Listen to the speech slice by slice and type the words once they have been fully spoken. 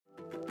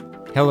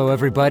Hello,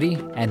 everybody,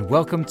 and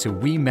welcome to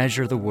We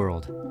Measure the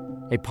World,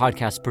 a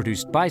podcast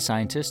produced by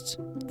scientists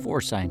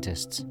for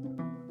scientists.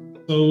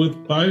 So with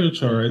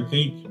biochar, I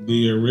think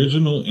the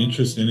original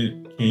interest in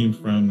it came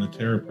from the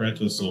terra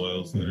preta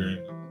soils that are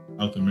in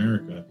South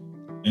America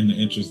and the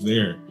interest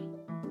there.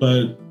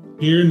 But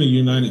here in the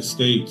United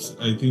States,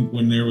 I think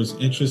when there was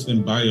interest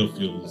in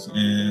biofuels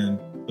and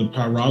the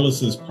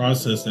pyrolysis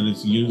process that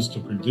is used to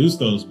produce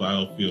those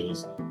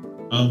biofuels,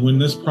 when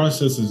this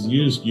process is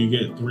used, you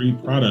get three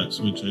products,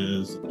 which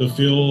is the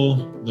fuel,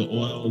 the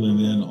oil, and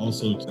then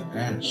also the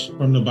ash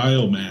from the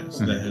biomass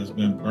that has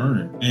been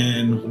burned.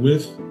 And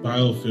with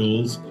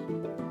biofuels,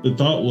 the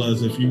thought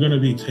was if you're going to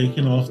be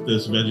taking off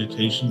this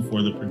vegetation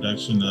for the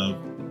production of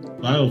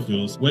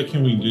biofuels, what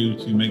can we do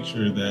to make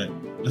sure that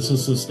it's a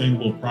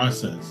sustainable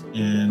process?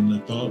 And the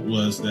thought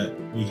was that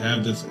we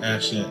have this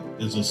ash that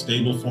is a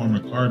stable form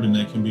of carbon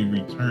that can be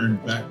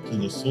returned back to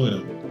the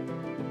soil.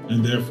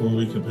 And therefore,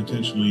 we could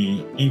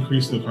potentially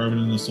increase the carbon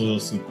in the soil,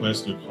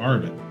 sequester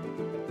carbon.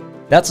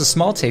 That's a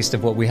small taste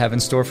of what we have in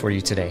store for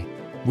you today.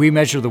 We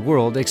Measure the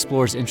World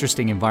explores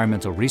interesting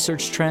environmental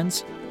research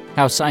trends,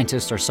 how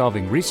scientists are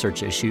solving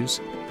research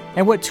issues,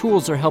 and what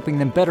tools are helping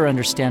them better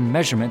understand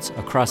measurements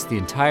across the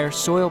entire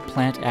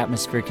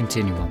soil-plant-atmosphere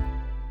continuum.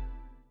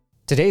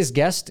 Today's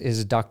guest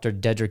is Dr.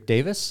 Dedrick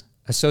Davis,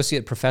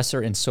 Associate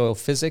Professor in Soil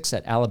Physics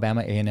at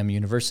Alabama A&M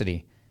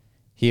University.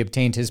 He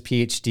obtained his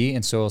PhD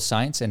in soil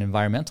science and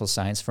environmental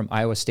science from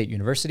Iowa State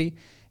University,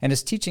 and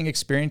his teaching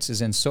experiences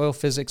in soil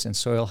physics and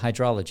soil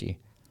hydrology.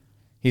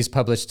 He's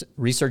published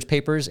research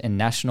papers in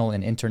national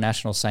and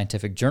international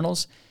scientific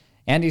journals,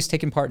 and he's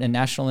taken part in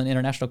national and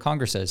international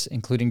congresses,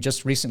 including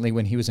just recently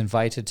when he was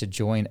invited to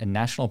join a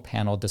national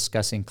panel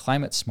discussing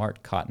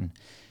climate-smart cotton.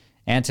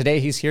 And today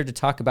he's here to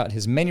talk about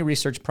his many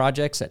research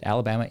projects at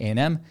Alabama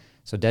A&M.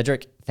 So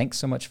Dedrick, thanks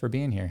so much for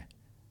being here.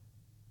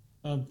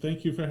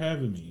 Thank you for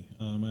having me.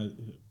 I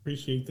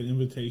appreciate the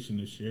invitation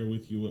to share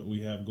with you what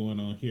we have going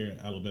on here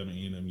at Alabama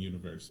A&M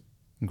University.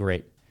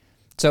 Great.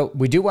 So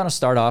we do want to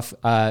start off,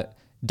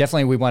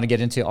 definitely we want to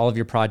get into all of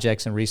your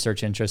projects and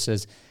research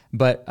interests,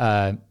 but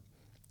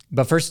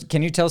first,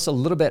 can you tell us a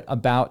little bit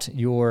about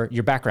your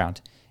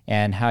background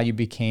and how you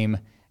became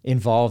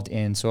involved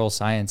in soil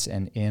science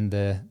and in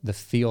the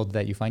field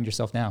that you find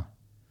yourself now?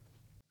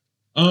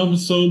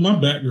 So my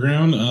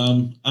background,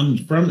 I'm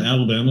from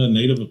Alabama, a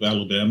native of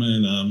Alabama,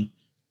 and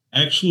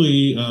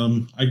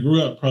I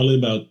grew up probably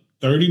about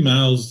 30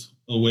 miles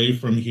away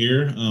from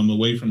here,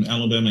 away from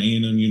Alabama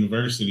A&M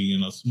University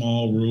in a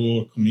small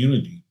rural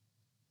community.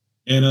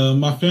 And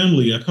my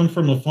family, I come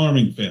from a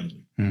farming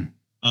family,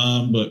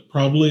 but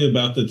probably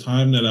about the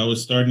time that I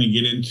was starting to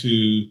get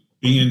into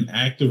being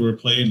active or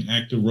play an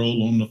active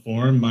role on the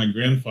farm, my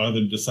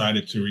grandfather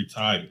decided to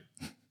retire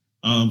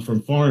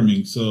from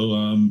farming. So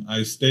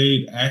I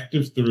stayed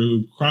active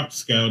through crop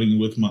scouting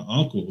with my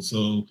uncle.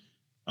 So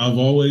I've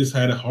always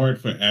had a heart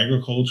for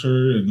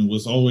agriculture and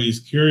was always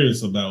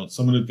curious about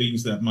some of the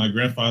things that my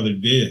grandfather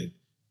did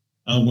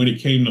when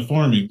it came to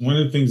farming. One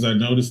of the things I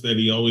noticed that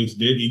he always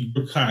did, he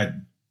grew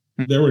cotton.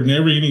 There were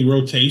never any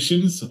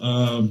rotations. There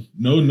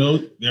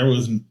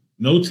was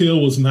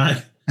no-till was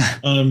not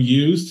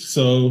used.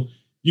 So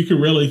you could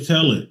really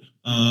tell it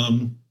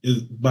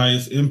by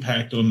its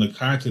impact on the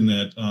cotton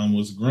that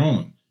was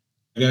grown.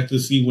 I got to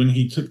see when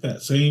he took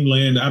that same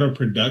land out of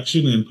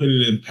production and put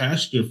it in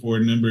pasture for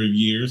a number of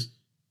years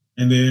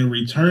and then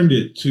returned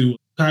it to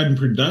cotton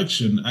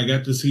production. I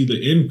got to see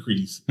the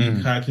increase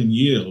in cotton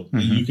yield.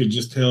 And you could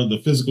just tell the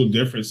physical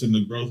difference in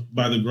the growth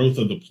by the growth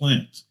of the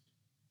plants.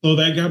 So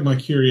that got my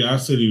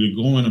curiosity to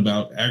going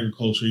about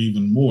agriculture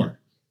even more.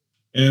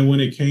 And when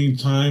it came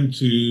time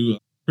to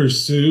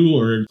pursue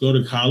or go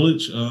to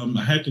college,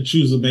 I had to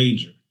choose a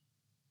major.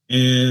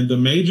 And the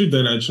major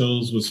that I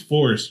chose was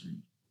forestry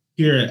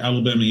here at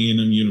Alabama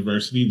A&M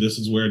University. This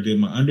is where I did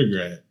my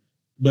undergrad.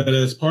 But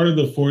as part of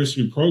the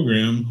forestry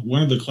program,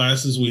 one of the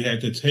classes we had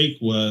to take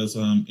was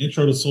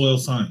Intro to Soil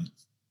Science.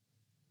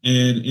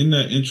 And in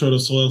that Intro to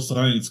Soil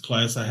Science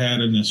class, I had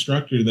an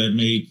instructor that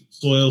made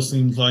soil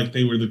seem like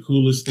they were the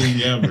coolest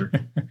thing ever.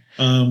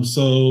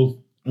 So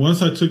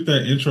once I took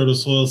that Intro to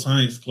Soil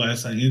Science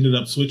class, I ended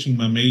up switching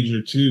my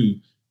major to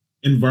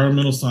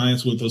environmental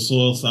science with a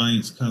soil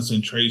science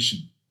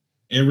concentration.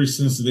 Ever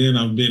since then,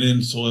 I've been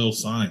in soil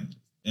science.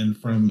 And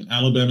from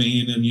Alabama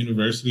A&M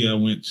University, I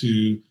went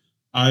to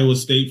Iowa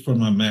State for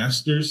my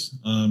master's,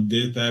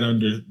 did that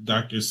under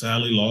Dr.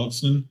 Sally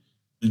Logston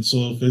in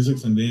soil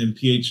physics, and then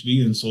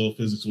PhD in soil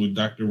physics with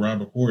Dr.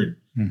 Robert Horton.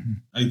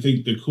 I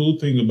think the cool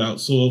thing about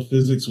soil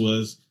physics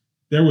was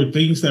there were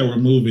things that were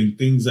moving,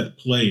 things at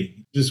play.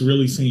 It just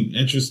really seemed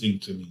interesting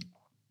to me.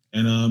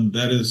 And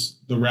that is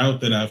the route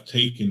that I've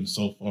taken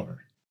so far.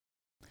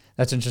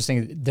 That's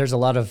interesting. There's a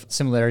lot of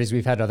similarities.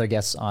 We've had other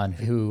guests on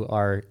who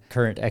are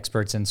current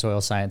experts in soil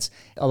science.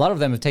 A lot of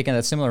them have taken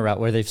that similar route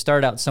where they've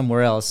started out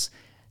somewhere else,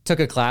 took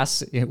a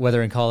class,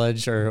 whether in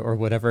college or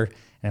whatever,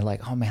 and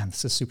like, oh man,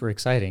 this is super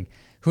exciting.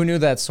 Who knew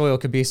that soil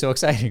could be so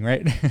exciting,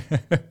 right?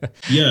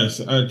 Yes,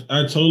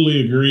 I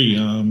totally agree.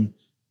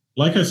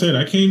 Like I said,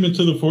 I came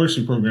into the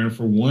forestry program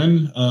for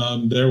one.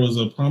 There was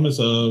a promise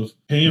of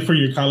paying for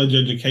your college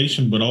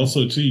education, but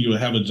also too, you would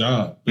have a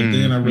job. But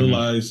then I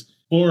realized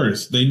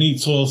forests, they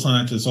need soil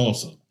scientists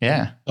also.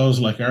 Yeah. I was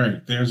like, all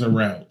right, there's a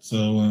route.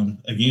 So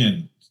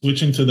again,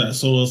 switching to that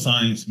soil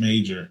science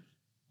major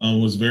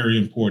was very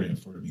important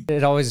for me.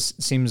 It always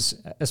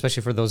seems,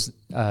 especially for those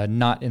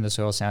not in the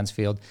soil science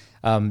field,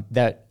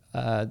 that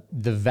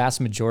the vast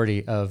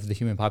majority of the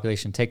human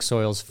population takes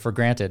soils for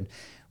granted.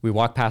 We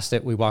walk past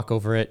it, we walk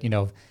over it,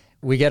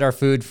 we get our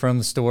food from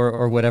the store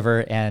or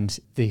whatever, and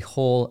the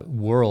whole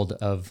world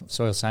of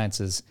soil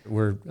sciences,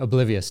 we're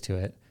oblivious to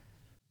it.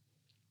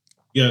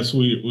 Yes,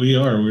 we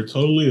are. We're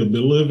totally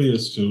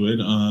oblivious to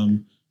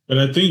it. But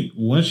I think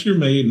once you're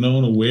made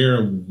known aware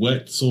of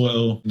what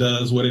soil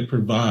does, what it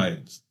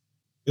provides,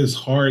 it's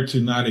hard to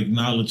not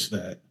acknowledge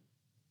that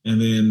and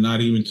then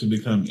not even to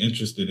become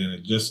interested in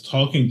it. Just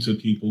talking to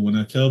people when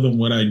I tell them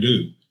what I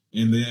do,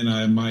 and then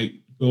I might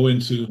go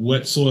into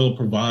what soil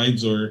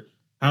provides or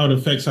how it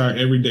affects our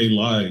everyday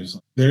lives.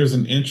 There's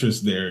an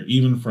interest there,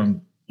 even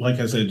from, like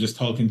I said, just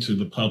talking to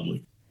the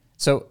public.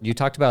 So you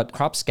talked about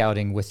crop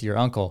scouting with your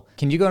uncle.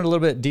 Can you go into a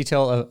little bit of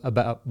detail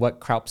about what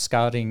crop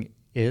scouting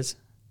is?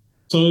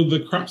 So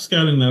the crop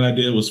scouting that I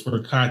did was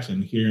for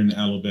cotton here in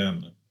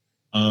Alabama,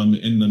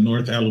 in the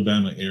North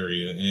Alabama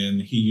area. And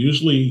he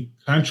usually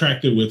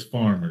contracted with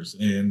farmers.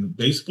 And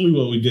basically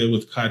what we did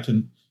with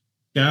cotton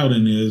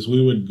scouting is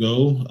we would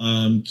go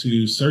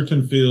to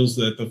certain fields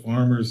that the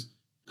farmers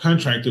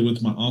contracted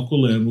with my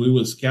uncle, and we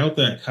would scout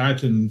that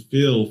cotton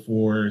field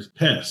for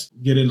pests,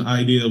 get an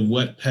idea of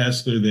what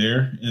pests are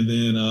there. And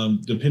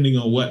then depending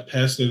on what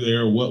pests are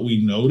there, what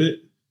we noted,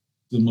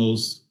 the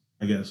most,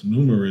 I guess,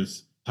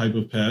 numerous type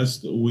of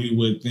pest, we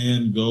would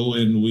then go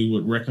and we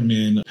would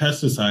recommend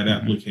pesticide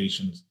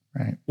applications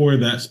for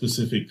that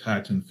specific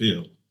cotton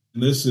field.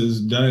 And this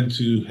is done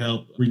to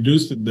help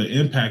reduce the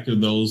impact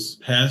of those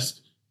pests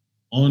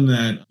on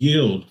that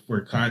yield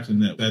for cotton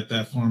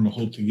that farmer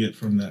hoped to get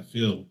from that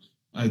field.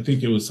 I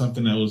think it was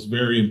something that was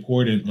very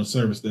important, a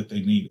service that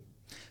they needed.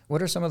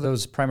 What are some of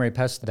those primary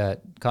pests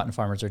that cotton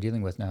farmers are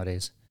dealing with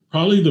nowadays?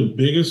 Probably the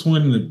biggest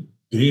one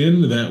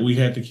then that we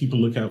had to keep a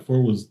lookout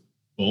for was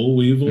boll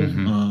weevil.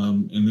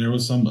 And there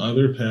was some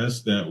other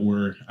pests that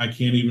I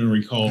can't even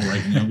recall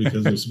right now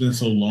because it's been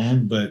so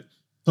long, but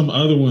some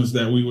other ones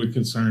that we were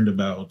concerned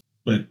about,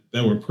 but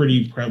that were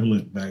pretty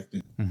prevalent back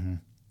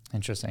then.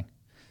 Interesting.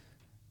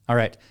 All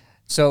right.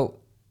 So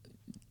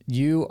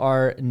you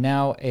are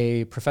now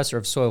a professor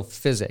of soil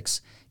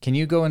physics. Can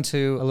you go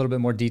into a little bit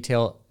more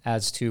detail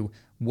as to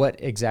what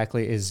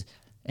exactly is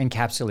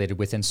encapsulated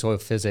within soil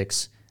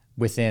physics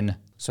within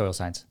soil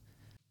science?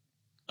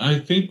 I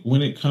think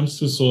when it comes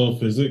to soil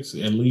physics,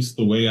 at least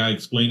the way I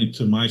explain it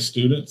to my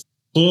students,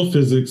 soil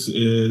physics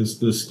is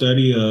the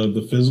study of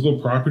the physical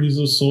properties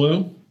of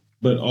soil,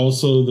 but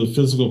also the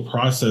physical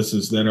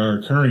processes that are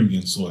occurring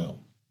in soil.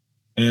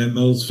 And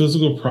those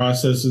physical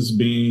processes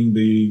being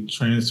the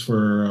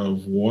transfer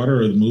of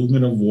water or the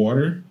movement of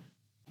water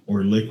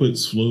or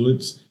liquids,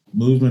 fluids,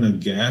 movement of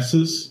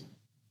gases,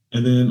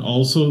 and then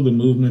also the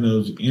movement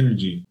of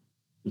energy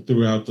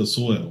throughout the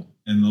soil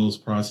and those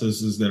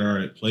processes that are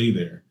at play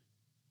there.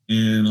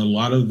 And a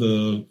lot of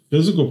the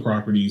physical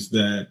properties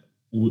that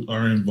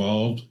are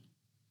involved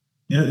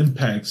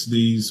impacts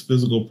these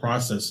physical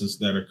processes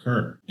that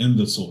occur in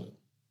the soil.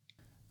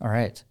 All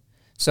right.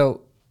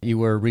 So you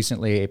were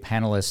recently a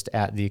panelist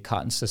at the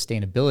Cotton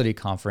Sustainability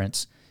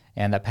Conference,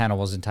 and that panel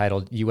was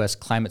entitled U.S.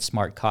 Climate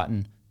Smart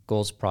Cotton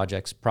Goals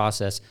Projects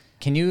Process.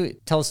 Can you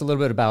tell us a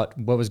little bit about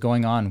what was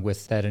going on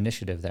with that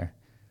initiative there?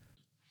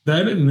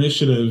 That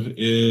initiative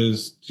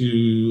is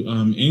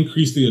to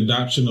increase the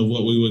adoption of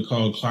what we would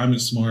call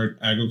climate smart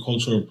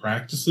agricultural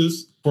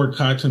practices for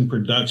cotton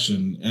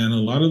production. And a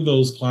lot of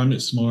those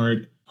climate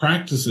smart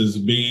practices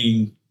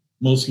being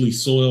mostly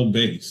soil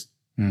based.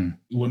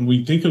 When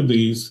we think of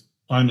these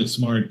climate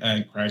smart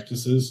ag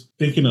practices,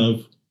 thinking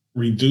of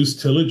reduced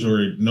tillage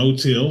or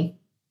no-till,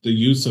 the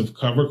use of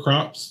cover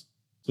crops,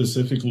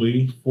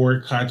 specifically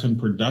for cotton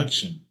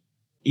production.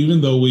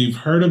 Even though we've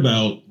heard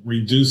about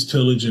reduced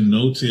tillage and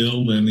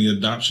no-till and the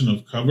adoption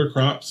of cover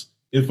crops,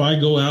 if I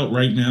go out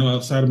right now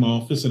outside of my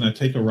office and I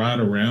take a ride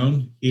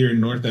around here in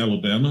North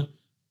Alabama,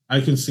 I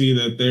can see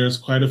that there's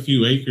quite a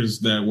few acres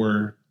that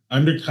were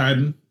under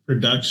cotton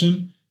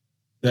production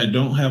that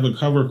don't have a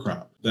cover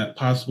crop, that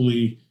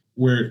possibly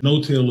where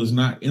no-till is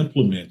not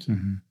implemented.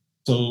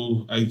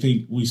 So I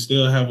think we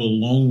still have a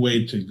long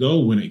way to go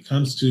when it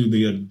comes to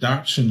the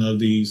adoption of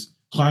these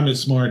climate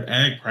smart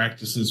ag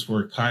practices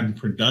for cotton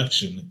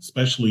production,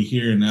 especially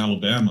here in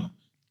Alabama.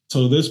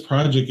 So this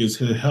project is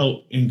to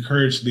help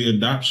encourage the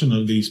adoption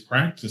of these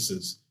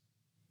practices.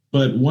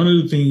 But one of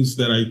the things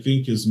that I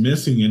think is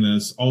missing and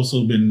has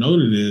also been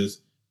noted is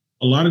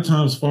a lot of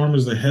times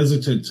farmers are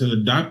hesitant to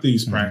adopt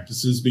these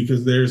practices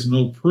because there's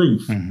no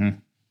proof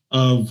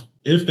of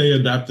if they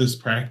adopt this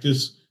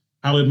practice,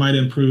 how it might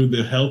improve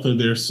the health of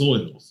their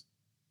soils.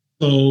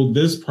 So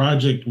this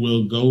project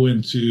will go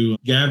into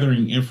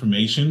gathering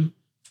information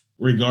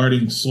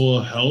regarding soil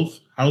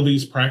health, how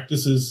these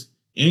practices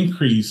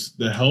increase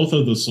the health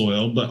of the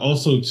soil, but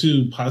also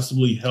to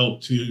possibly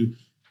help to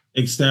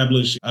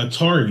establish a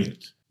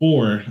target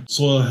for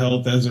soil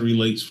health as it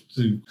relates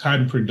to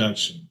cotton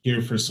production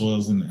here for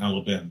soils in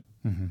Alabama.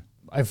 Mm-hmm.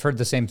 I've heard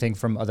the same thing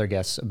from other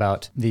guests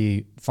about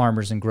the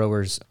farmers and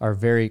growers are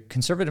very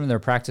conservative in their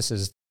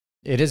practices.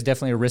 It is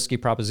definitely a risky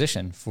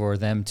proposition for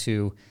them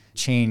to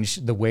change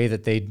the way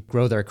that they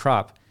grow their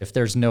crop if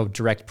there's no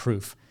direct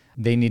proof.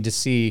 They need to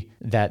see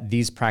that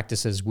these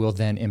practices will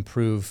then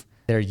improve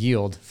their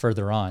yield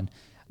further on.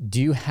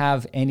 Do you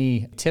have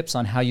any tips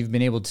on how you've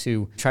been able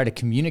to try to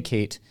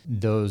communicate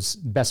those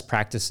best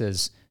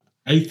practices?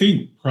 I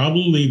think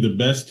probably the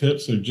best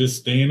tips are just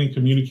staying in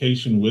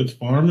communication with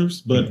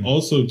farmers, but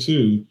also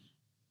too,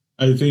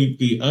 I think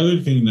the other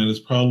thing that is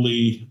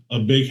probably a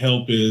big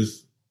help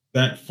is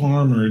that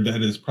farmer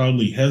that is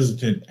probably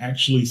hesitant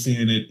actually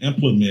seeing it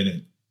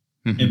implemented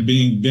and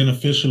being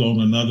beneficial on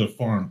another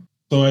farm.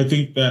 So I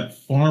think that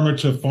farmer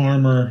to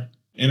farmer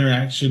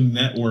interaction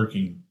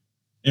networking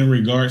in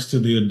regards to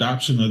the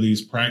adoption of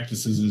these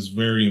practices is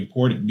very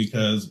important,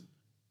 because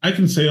I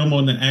can say I'm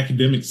on the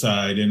academic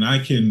side and I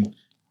can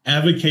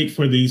advocate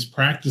for these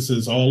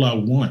practices all I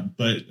want,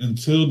 but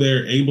until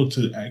they're able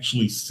to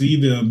actually see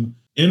them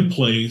in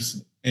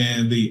place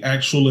and the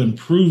actual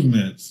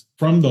improvements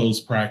from those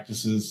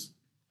practices,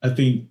 I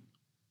think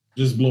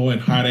just blowing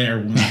hot air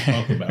when I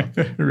talk about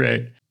them.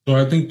 Right. So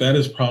I think that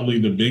is probably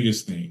the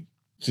biggest thing.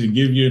 To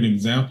give you an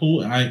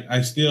example,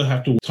 I still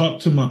have to talk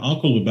to my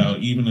uncle about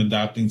even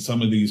adopting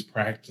some of these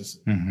practices.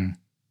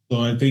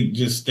 So I think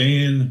just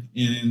staying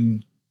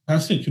in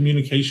constant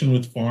communication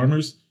with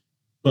farmers,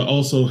 but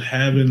also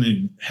having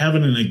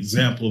an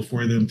example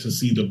for them to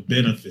see the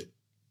benefit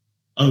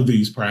of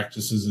these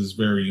practices is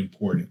very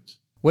important.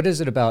 What is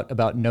it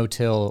about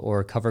no-till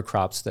or cover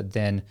crops that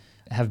then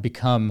have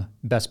become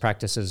best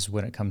practices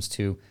when it comes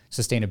to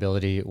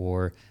sustainability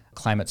or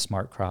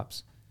climate-smart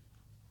crops?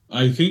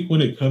 I think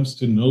when it comes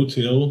to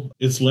no-till,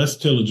 it's less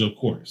tillage, of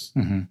course.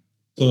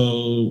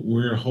 So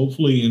we're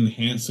hopefully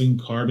enhancing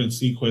carbon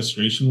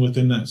sequestration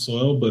within that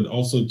soil, but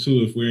also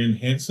too, if we're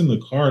enhancing the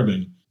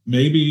carbon,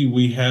 maybe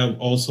we have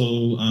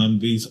also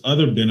these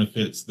other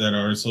benefits that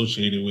are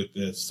associated with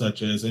this,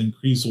 such as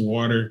increased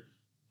water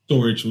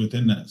storage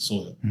within that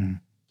soil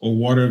or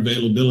water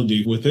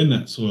availability within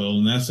that soil.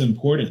 And that's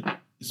important,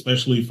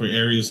 especially for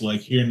areas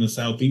like here in the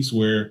Southeast,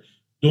 where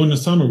during the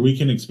summer, we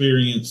can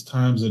experience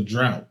times of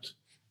drought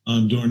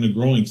during the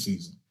growing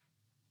season.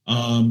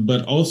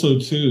 But also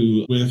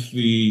too, with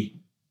the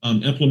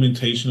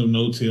implementation of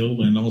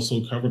no-till and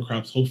also cover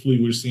crops,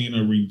 hopefully we're seeing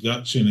a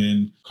reduction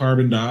in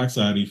carbon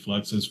dioxide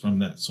effluxes from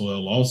that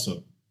soil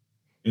also.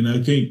 And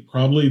I think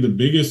probably the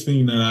biggest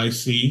thing that I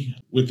see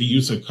with the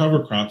use of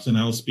cover crops, and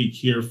I'll speak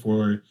here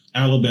for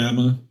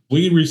Alabama,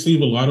 we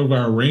receive a lot of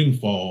our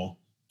rainfall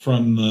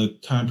from the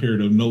time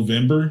period of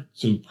November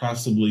to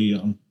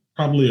possibly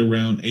probably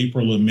around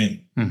April or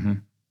May.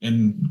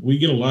 And we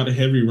get a lot of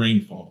heavy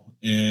rainfall.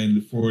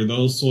 And for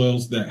those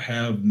soils that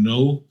have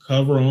no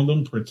cover on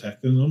them,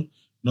 protecting them,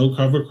 no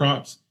cover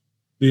crops,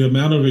 the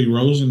amount of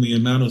erosion, the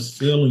amount of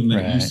sealing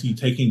that you see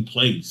taking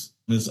place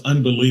is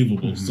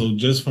unbelievable. So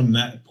just from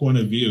that point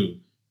of view,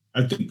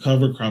 I think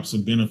cover crops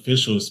are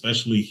beneficial,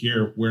 especially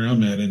here where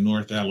I'm at in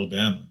North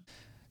Alabama.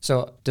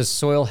 So does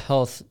soil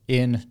health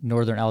in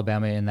Northern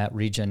Alabama, in that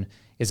region,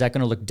 is that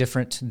going to look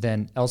different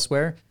than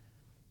elsewhere?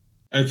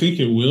 I think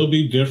it will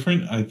be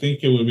different. I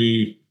think it will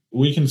be,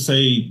 we can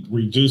say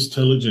reduced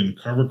tillage and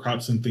cover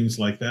crops and things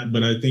like that.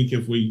 But I think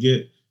if we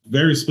get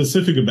very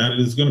specific about it,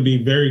 it's going to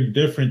be very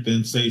different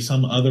than, say,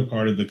 some other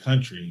part of the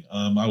country.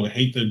 I would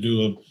hate to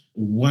do a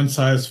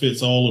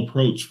one-size-fits-all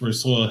approach for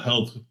soil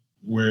health,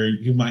 where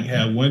you might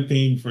have one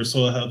thing for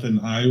soil health in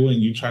Iowa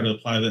and you try to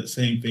apply that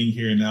same thing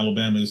here in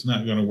Alabama. It's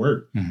not going to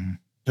work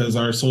because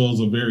our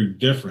soils are very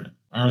different.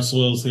 Our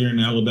soils here in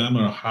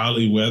Alabama are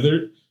highly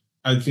weathered.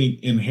 I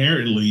think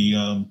inherently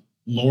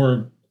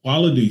lower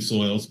quality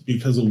soils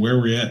because of where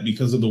we're at,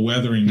 because of the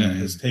weathering that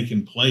has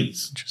taken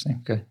place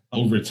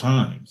over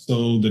time.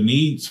 So the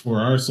needs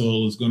for our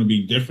soil is going to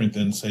be different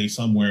than, say,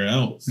 somewhere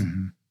else.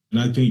 And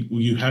I think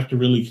you have to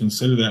really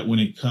consider that when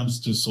it comes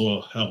to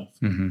soil health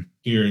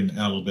here in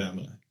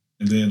Alabama.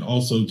 And then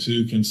also,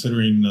 too,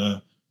 considering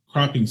the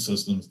cropping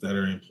systems that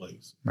are in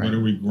place. What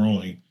are we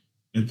growing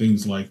and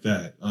things like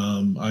that?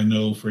 I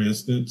know, for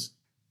instance,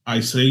 I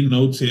say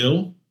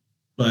no-till,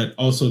 but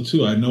also,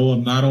 too, I know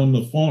I'm not on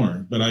the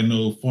farm, but I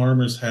know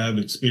farmers have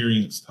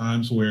experienced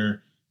times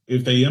where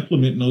if they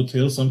implement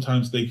no-till,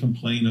 sometimes they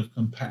complain of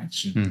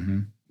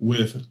compaction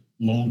with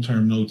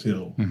long-term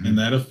no-till, and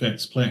that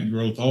affects plant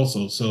growth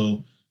also.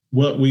 So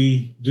what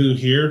we do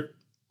here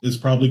is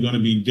probably going to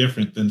be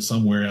different than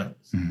somewhere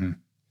else.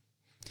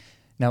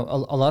 Now,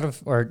 a lot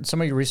of, or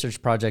some of your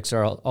research projects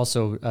are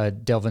also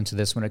delve into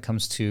this when it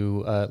comes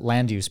to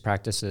land use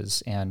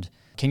practices. And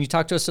can you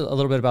talk to us a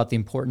little bit about the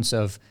importance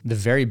of the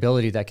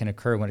variability that can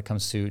occur when it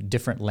comes to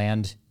different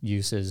land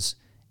uses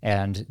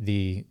and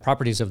the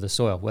properties of the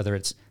soil, whether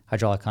it's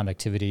hydraulic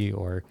conductivity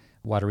or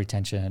water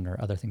retention or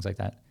other things like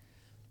that?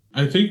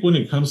 I think when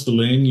it comes to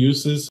land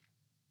uses,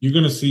 you're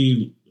going to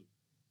see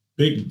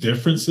big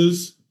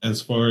differences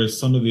as far as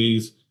some of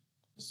these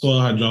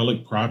soil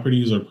hydraulic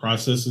properties or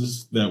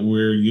processes that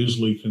we're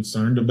usually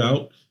concerned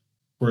about.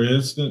 For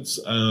instance,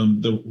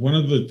 the one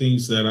of the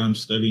things that I'm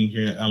studying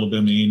here at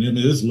Alabama A&M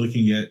is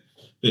looking at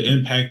the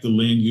impact of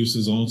land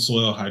uses on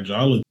soil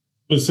hydrology.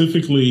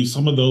 Specifically,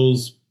 some of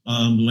those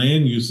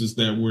land uses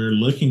that we're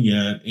looking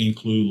at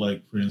include,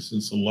 like, for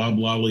instance, a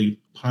loblolly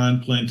pine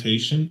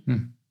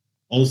plantation,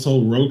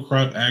 also row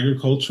crop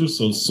agriculture,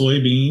 so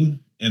soybean,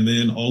 and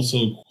then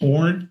also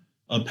corn,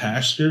 a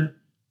pasture.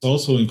 It's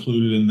also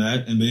included in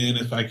that. And then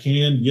if I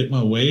can get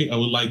my way, I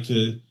would like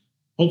to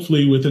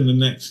hopefully within the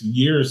next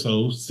year or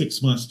so,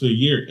 6 months to a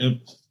year,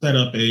 set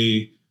up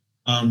a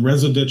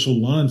residential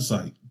lawn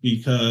site,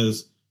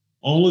 because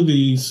all of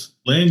these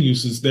land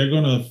uses, they're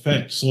going to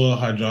affect soil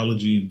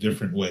hydrology in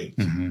different ways.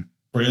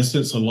 For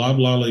instance, a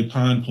loblolly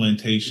pine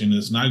plantation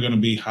is not going to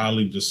be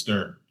highly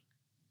disturbed,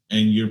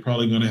 and you're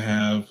probably going to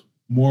have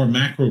more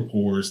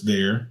macropores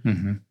there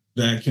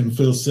that can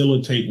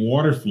facilitate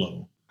water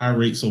flow, high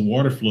rates of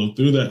water flow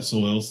through that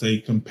soil, say,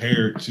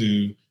 compared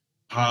to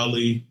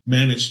highly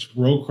managed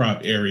row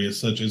crop areas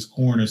such as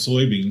corn or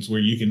soybeans,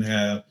 where you can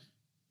have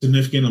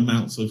significant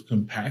amounts of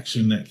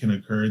compaction that can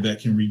occur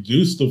that can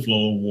reduce the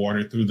flow of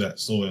water through that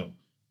soil.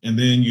 And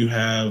then you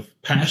have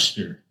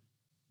pasture,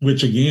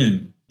 which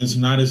again is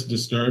not as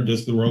disturbed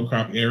as the row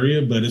crop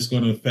area, but it's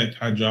going to affect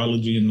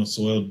hydrology in the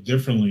soil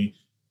differently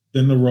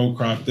than the row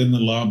crop, than the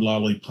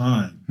loblolly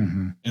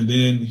pine. And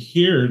then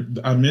here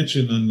I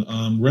mentioned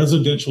a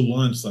residential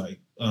lawn site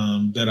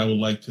that I would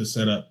like to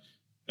set up.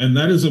 And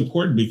that is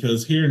important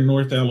because here in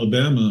North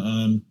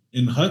Alabama,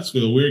 in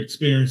Huntsville, we're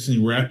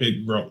experiencing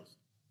rapid growth.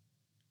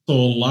 So a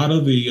lot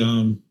of the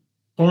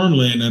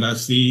farmland that I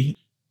see,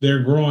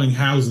 they're growing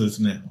houses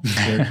now.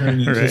 They're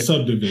turning into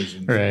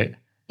subdivisions.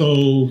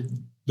 So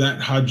that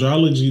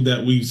hydrology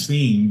that we've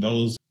seen,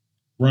 those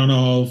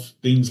runoff,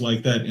 things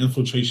like that,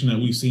 infiltration that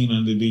we've seen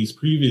under these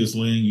previous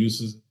land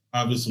uses,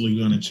 obviously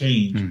going to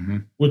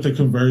change with the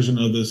conversion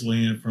of this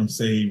land from,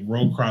 say,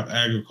 row crop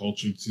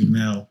agriculture to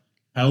now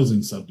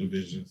housing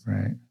subdivisions.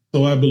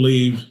 So I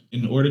believe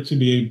in order to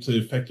be able to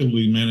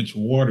effectively manage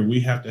water, we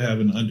have to have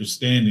an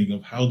understanding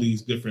of how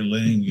these different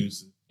land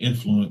uses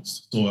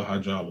influence soil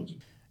hydrology.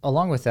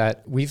 Along with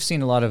that, we've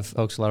seen a lot of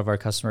folks, a lot of our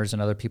customers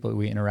and other people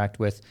we interact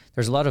with,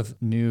 there's a lot of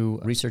new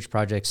research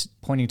projects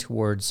pointing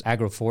towards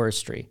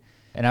agroforestry.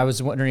 And I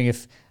was wondering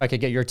if I could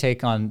get your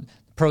take on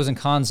pros and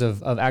cons of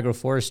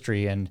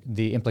agroforestry and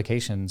the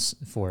implications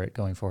for it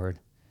going forward.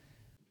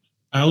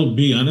 I'll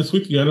be honest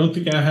with you, I don't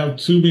think I have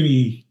too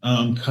many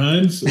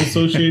cons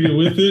associated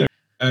with it.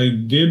 I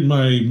did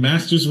my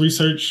master's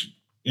research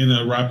in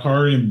a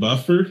riparian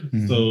buffer,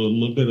 so a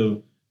little bit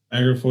of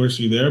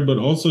agroforestry there, but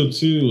also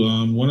too,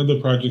 one of the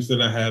projects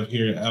that I have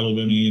here at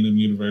Alabama A&M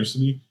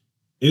University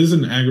is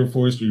an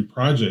agroforestry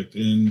project.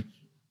 And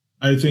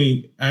I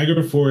think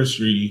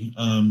agroforestry,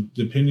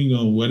 depending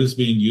on what it's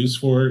being used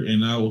for,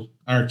 and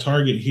our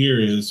target here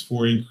is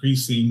for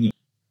increasing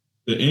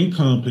the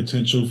income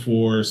potential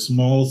for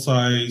small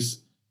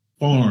size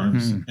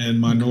farms and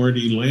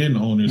minority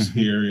landowners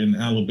here in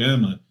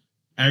Alabama.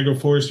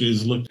 Agroforestry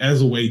is looked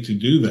as a way to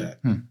do that.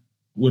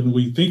 When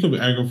we think of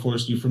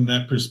agroforestry from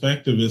that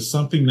perspective, it's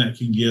something that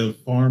can give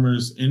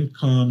farmers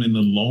income in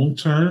the long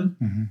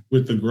term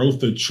with the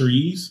growth of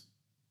trees.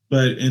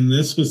 But in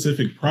this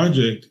specific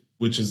project,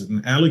 which is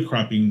an alley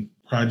cropping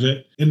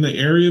project, in the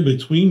area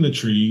between the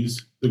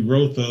trees, the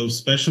growth of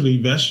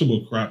specialty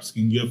vegetable crops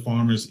can give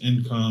farmers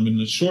income in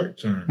the short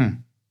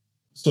term.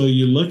 So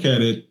you look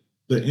at it,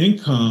 the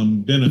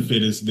income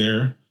benefit is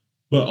there,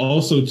 but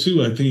also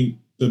too, I think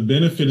the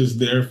benefit is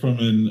there from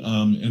an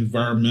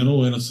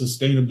environmental and a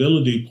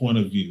sustainability point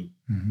of view,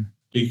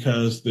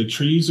 because the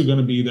trees are going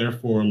to be there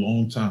for a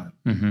long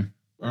time.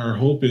 Our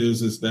hope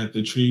is that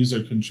the trees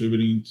are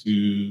contributing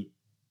to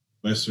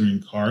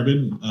sequestering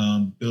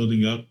carbon,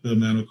 building up the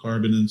amount of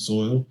carbon in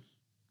soil,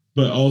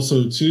 but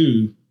also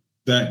too,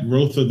 that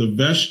growth of the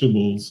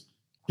vegetables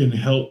can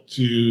help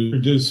to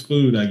produce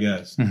food, I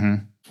guess,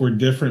 for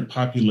different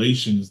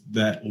populations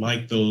that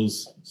like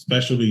those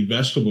specialty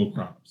vegetable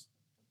crops,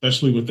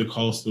 especially with the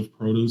cost of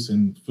produce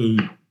and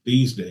food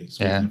these days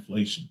with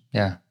inflation.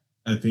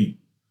 I think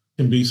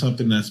can be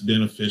something that's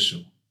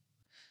beneficial.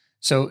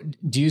 So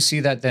do you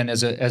see that then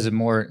as a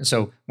more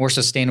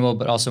sustainable,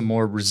 but also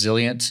more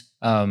resilient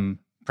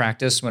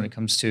practice when it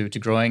comes to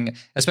growing,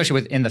 especially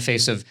within the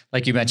face of,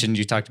 like you mentioned,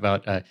 you talked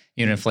about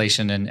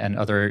inflation and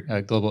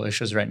other global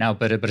issues right now,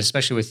 but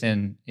especially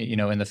within,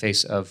 in the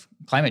face of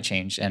climate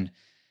change and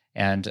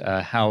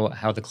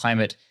how the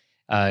climate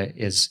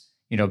is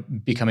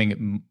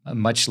becoming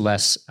much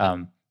less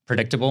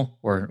predictable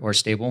or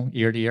stable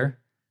year to year?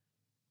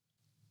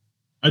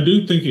 I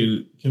do think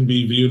it can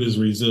be viewed as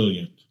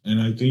resilient,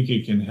 and I think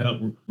it can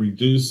help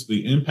reduce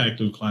the impact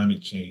of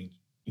climate change.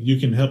 You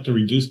can help to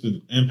reduce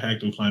the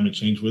impact of climate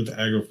change with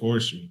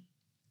agroforestry.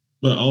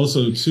 But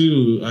also,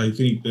 too, I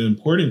think the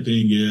important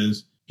thing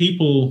is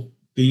people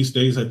these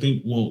days, I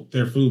think, want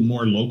their food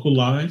more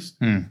localized.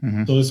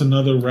 Mm-hmm. So it's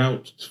another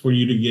route for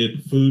you to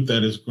get food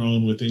that is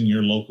grown within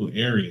your local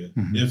area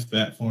Mm-hmm. if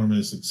that farm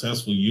is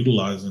successful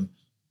utilizing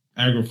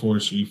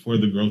agroforestry for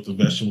the growth of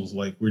vegetables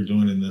like we're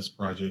doing in this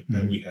project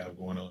that we have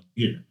going on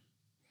here.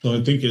 So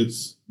I think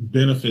it's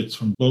benefits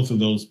from both of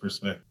those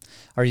perspectives.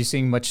 Are you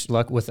seeing much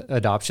luck with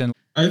adoption?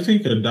 I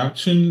think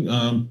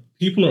adoption,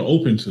 people are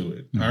open to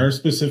it. Our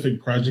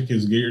specific project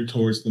is geared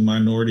towards the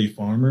minority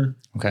farmer.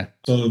 Okay.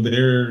 So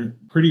they're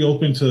pretty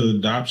open to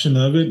adoption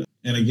of it.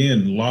 And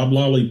again,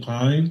 loblolly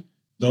pine,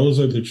 those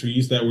are the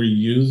trees that we're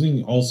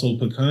using. Also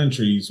pecan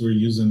trees, we're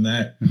using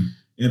that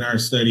in our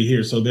study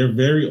here. So they're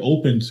very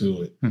open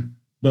to it.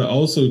 But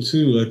also,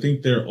 too, I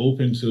think they're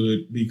open to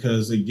it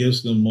because it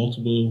gives them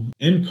multiple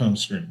income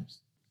streams.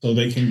 So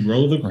they can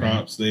grow the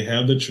crops, they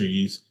have the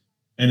trees.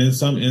 And in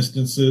some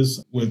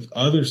instances, with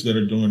others that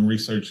are doing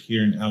research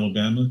here in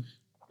Alabama,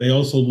 they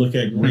also look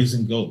at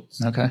grazing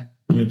goats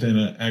within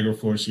an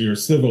agroforestry or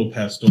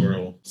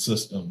silvopastoral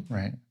system.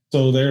 Right.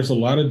 So there's a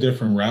lot of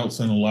different routes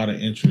and a lot of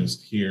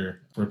interest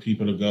here for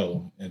people to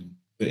go. And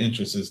the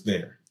interest is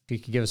there. If you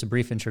could give us a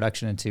brief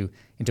introduction into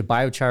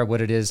biochar,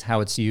 what it is,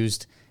 how it's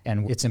used,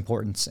 and its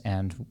importance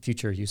and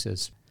future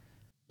uses.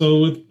 So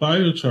with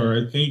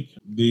biochar, I think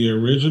the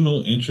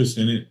original interest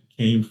in it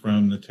came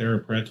from the terra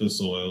preta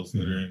soils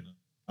that are in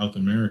South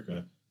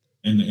America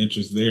and the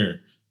interest there.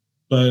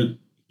 But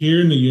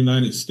here in the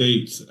United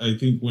States, I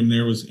think when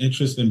there was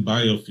interest in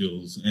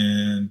biofuels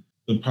and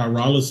the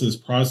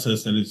pyrolysis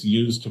process that is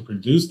used to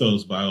produce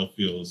those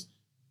biofuels,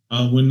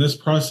 when this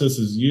process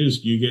is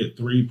used, you get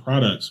three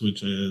products,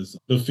 which is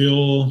the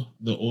fuel,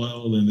 the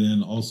oil, and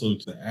then also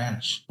the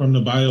ash from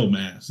the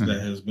biomass that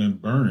has been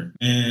burned.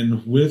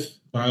 And with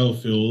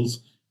biofuels,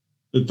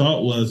 the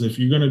thought was if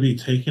you're going to be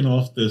taking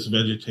off this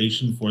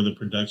vegetation for the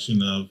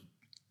production of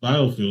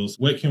biofuels,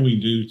 what can we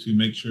do to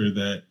make sure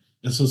that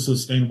it's a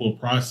sustainable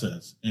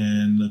process?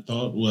 And the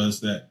thought was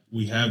that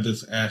we have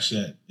this ash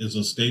that is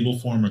a stable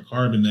form of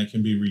carbon that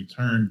can be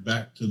returned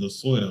back to the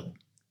soil.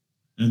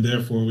 And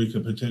therefore, we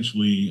could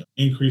potentially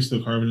increase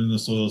the carbon in the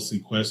soil,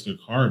 sequester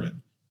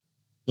carbon.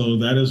 So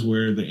that is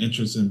where the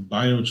interest in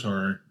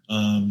biochar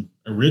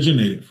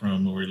originated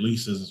from, or at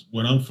least is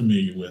what I'm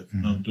familiar with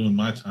doing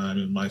my time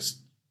and my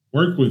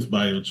work with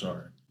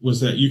biochar, was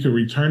that you could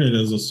return it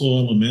as a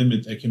soil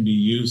amendment that can be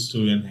used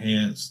to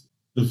enhance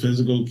the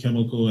physical,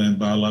 chemical, and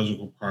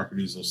biological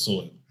properties of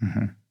soil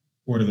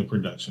for the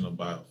production of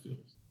biofuels.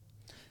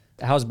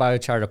 How is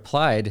biochar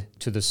applied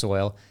to the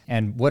soil,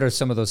 and what are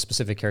some of those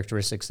specific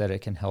characteristics that it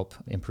can help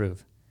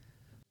improve?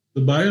 The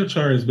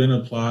biochar has been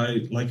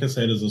applied, like I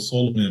said, as a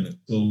soil amendment,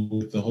 so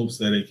with the hopes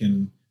that it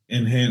can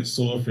enhance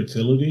soil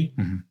fertility,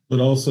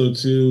 but also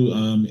to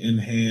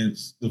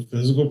enhance the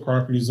physical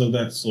properties of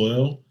that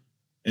soil,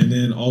 and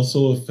then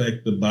also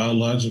affect the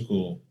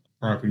biological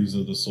properties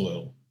of the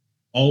soil,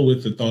 all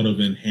with the thought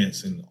of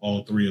enhancing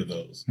all three of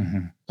those.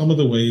 Some of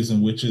the ways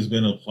in which it's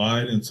been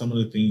applied and some of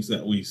the things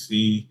that we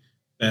see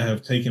that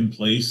have taken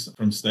place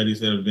from studies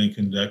that have been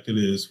conducted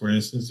is, for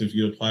instance, if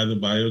you apply the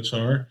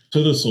biochar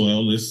to the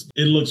soil,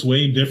 it looks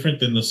way different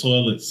than the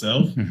soil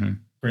itself.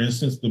 For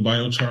instance, the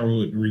biochar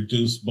would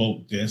reduce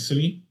bulk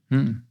density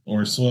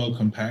or soil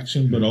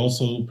compaction, but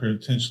also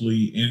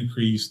potentially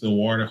increase the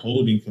water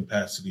holding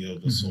capacity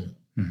of the soil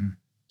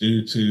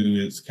due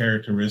to its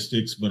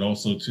characteristics, but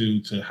also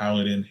to how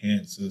it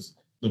enhances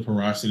the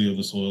porosity of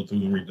the soil through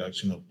the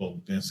reduction of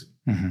bulk density.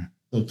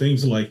 So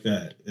things like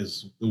that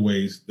is the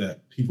ways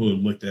that people have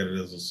looked at it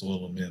as a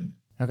soil amendment.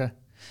 Okay.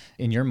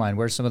 In your mind,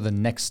 what are some of the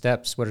next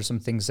steps? What are some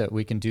things that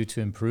we can do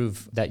to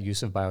improve that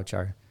use of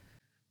biochar?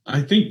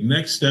 I think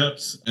next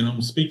steps, and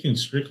I'm speaking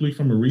strictly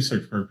from a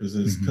research purpose,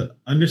 is to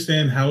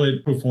understand how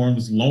it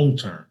performs long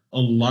term. A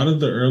lot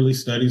of the early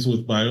studies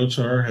with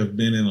biochar have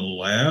been in a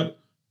lab,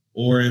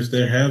 or if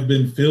there have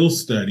been field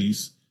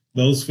studies,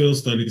 those field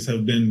studies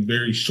have been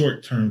very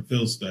short term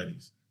field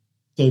studies.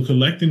 So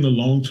collecting the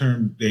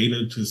long-term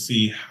data to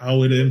see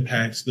how it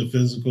impacts the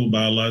physical,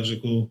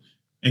 biological,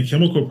 and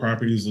chemical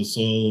properties of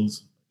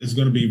soils is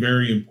going to be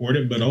very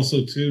important, but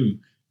also too,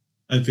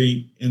 I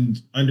think in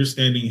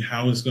understanding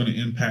how it's going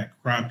to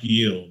impact crop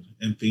yield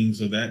and things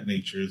of that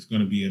nature is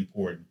going to be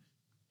important.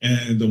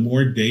 And the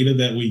more data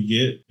that we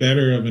get,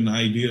 better of an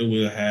idea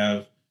we'll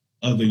have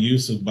of the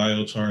use of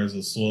biochar as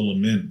a soil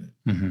amendment.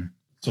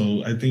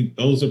 So I think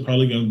those are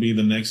probably going to be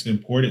the next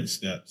important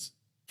steps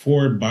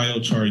for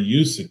biochar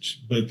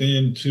usage. But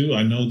then too,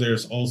 I know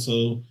there's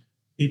also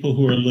people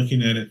who are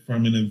looking at it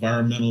from an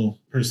environmental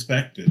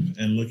perspective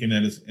and looking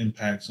at its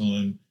impacts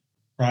on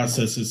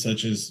processes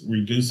such as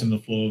reducing the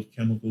flow of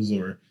chemicals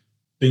or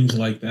things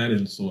like that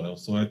in soil.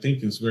 So I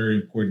think it's very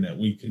important that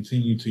we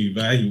continue to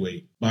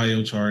evaluate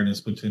biochar and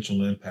its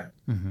potential impact.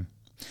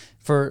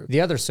 For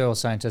the other soil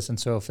scientists and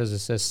soil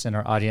physicists in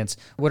our audience,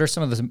 what are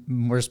some of the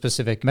more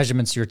specific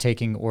measurements you're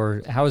taking,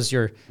 or how is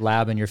your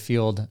lab and your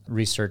field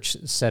research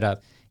set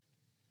up?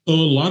 So a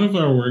lot of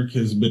our work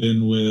has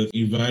been with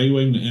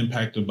evaluating the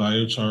impact of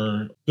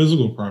biochar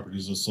physical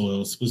properties of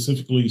soil,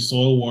 specifically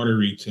soil water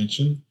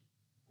retention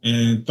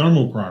and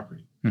thermal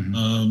property.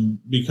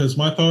 Because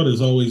my thought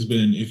has always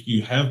been, if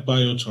you have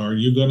biochar,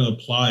 you're going to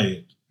apply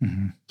it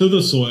to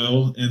the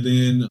soil, and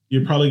then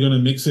you're probably going to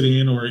mix it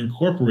in or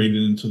incorporate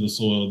it into the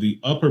soil, the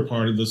upper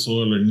part of the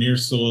soil or near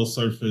soil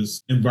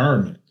surface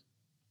environment.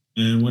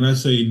 And when I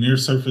say near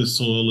surface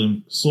soil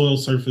and soil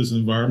surface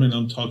environment,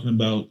 I'm talking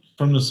about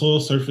from the soil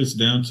surface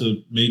down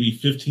to maybe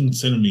 15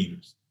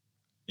 centimeters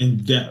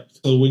in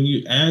depth. So when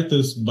you add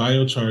this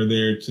biochar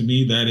there, to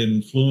me, that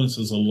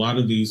influences a lot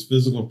of these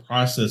physical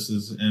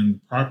processes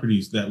and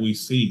properties that we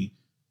see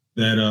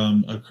that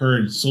occur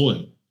in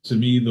soil. To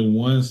me, the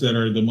ones that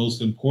are the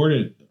most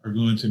important are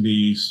going to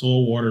be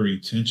soil water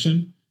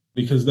retention,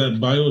 because that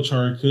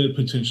biochar could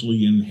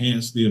potentially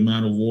enhance the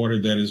amount of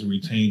water that is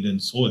retained in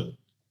soil.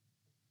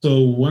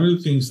 So one of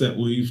the things that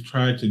we've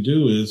tried to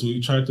do is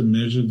we've tried to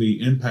measure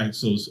the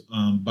impacts of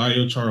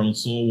biochar on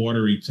soil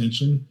water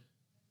retention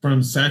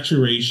from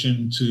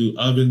saturation to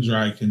oven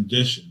dry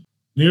condition.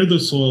 Near the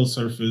soil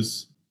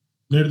surface,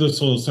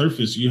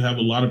 you have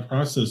a lot of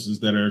processes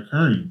that are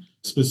occurring,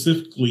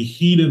 specifically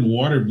heat and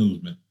water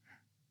movement,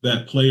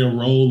 that play a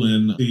role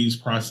in these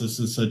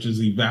processes, such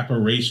as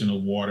evaporation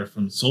of water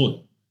from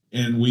soil.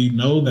 And we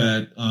know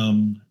that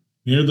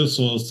near the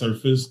soil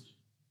surface,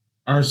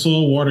 our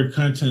soil water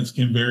contents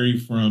can vary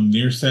from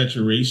near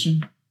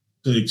saturation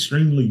to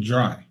extremely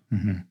dry.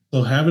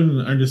 So having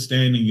an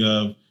understanding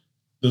of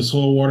the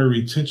soil water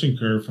retention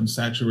curve from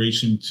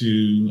saturation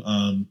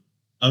to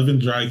oven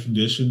dry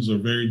conditions or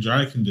very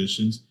dry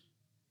conditions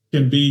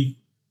can be,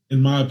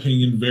 in my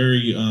opinion,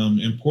 very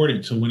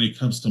important to when it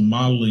comes to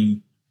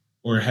modeling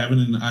or having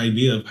an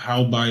idea of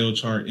how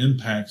biochar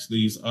impacts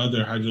these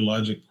other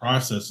hydrologic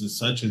processes,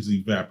 such as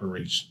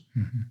evaporation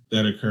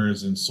that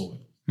occurs in soil.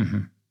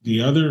 The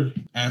other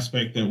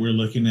aspect that we're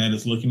looking at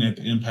is looking at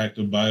the impact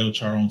of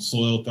biochar on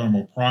soil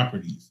thermal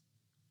properties.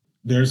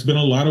 There's been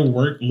a lot of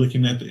work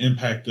looking at the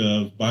impact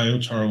of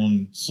biochar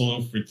on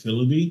soil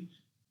fertility,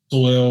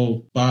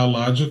 soil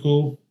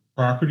biological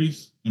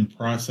properties and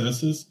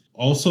processes,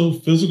 also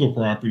physical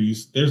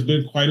properties. There's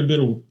been quite a bit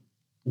of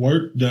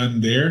work done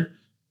there,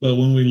 but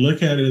when we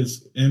look at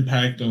its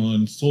impact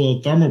on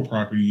soil thermal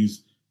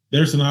properties,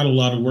 there's not a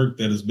lot of work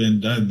that has been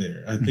done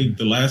there. I think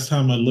the last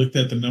time I looked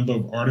at the number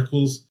of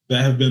articles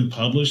that have been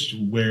published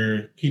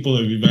where people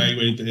have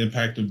evaluated the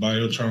impact of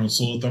biochar on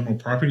soil thermal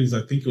properties,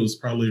 I think it was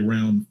probably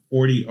around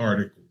 40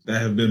 articles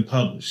that have been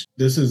published.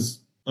 This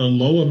is a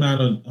low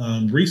amount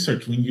of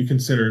research when you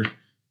consider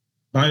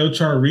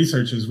biochar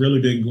research has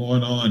really been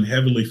going on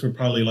heavily for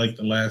probably like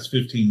the last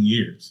 15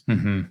 years.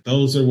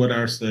 Those are what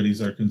our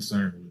studies are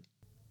concerned with.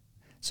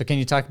 So can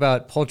you talk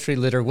about poultry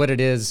litter, what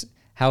it is,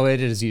 how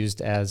it is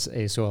used as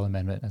a soil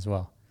amendment as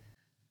well?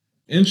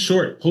 In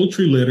short,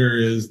 poultry litter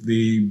is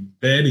the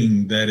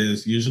bedding that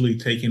is usually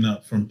taken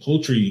up from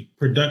poultry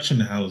production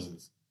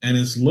houses, and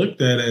it's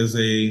looked at as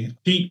a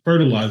cheap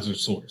fertilizer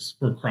source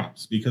for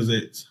crops because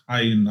it's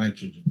high in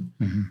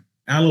nitrogen.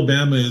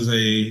 Alabama is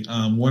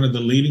one of the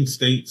leading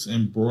states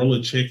in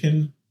broiler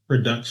chicken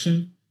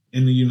production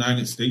in the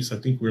United States. I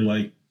think we're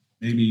like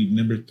maybe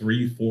number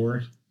 3,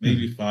 4,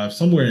 maybe 5,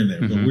 somewhere in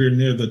there, but we're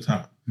near the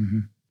top.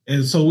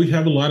 And so we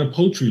have a lot of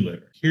poultry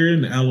litter. Here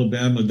in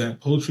Alabama,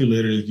 that poultry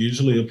litter is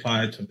usually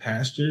applied to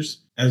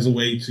pastures as a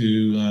way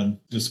to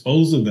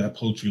dispose of that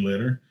poultry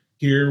litter.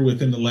 Here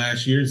within the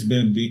last year, it's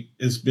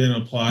been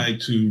applied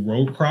to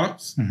row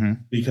crops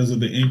because of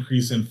the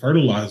increase in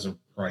fertilizer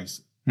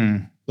prices.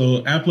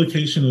 So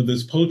application of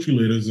this poultry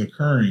litter is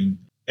occurring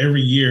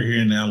every year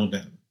here in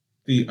Alabama.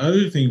 The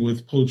other thing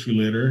with poultry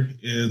litter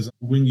is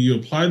when you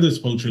apply this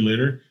poultry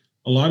litter,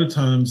 a lot of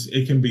times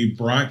it can be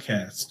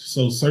broadcast,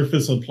 so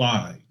surface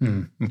applied,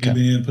 and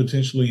then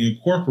potentially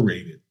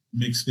incorporated,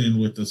 mixed in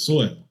with the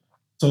soil.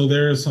 So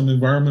there are some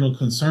environmental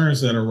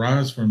concerns that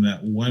arise from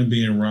that, one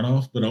being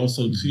runoff, but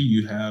also two,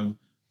 you have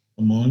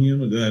ammonia,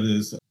 that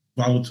is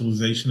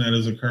volatilization that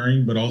is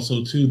occurring, but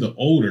also two, the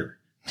odor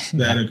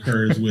that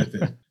occurs with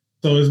it.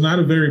 So it's not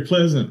a very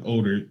pleasant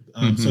odor.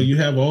 So you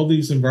have all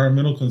these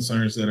environmental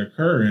concerns that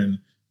occur, and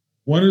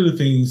one of the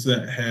things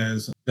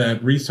that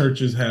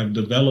researchers have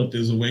developed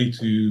is a way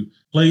to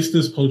place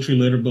this poultry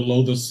litter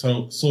below the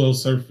soil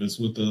surface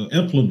with an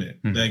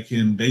implement that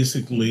can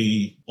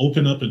basically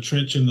open up a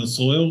trench in the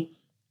soil,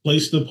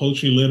 place the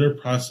poultry litter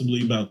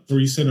possibly about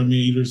 3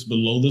 centimeters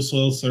below the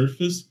soil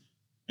surface,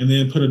 and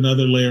then put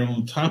another layer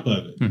on top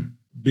of it.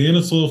 Being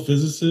a soil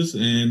physicist,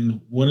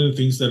 and one of the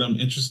things that I'm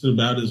interested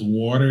about is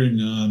water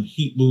and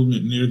heat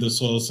movement near the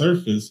soil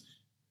surface,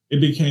 it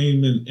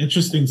became an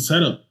interesting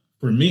setup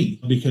for me,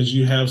 because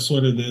you have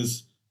sort of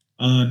this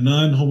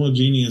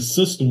non-homogeneous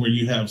system where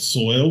you have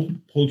soil,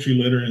 poultry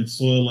litter, and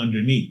soil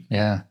underneath.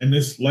 And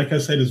this, like I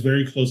said, is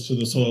very close to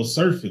the soil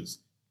surface.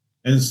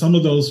 And some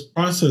of those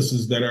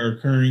processes that are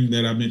occurring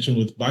that I mentioned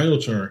with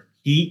biochar,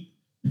 heat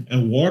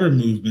and water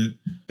movement,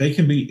 they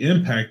can be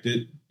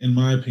impacted, in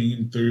my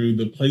opinion, through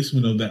the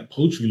placement of that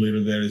poultry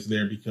litter that is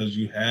there, because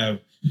you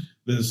have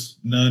this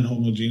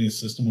non-homogeneous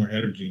system or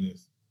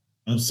heterogeneous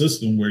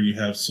system where you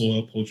have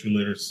soil, poultry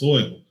litter,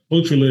 soil.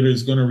 Poultry litter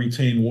is going to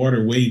retain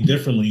water way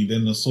differently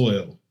than the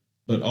soil.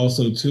 but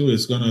also too,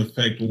 it's going to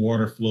affect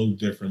water flow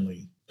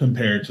differently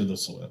compared to the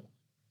soil.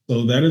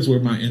 So that is where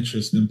my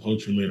interest in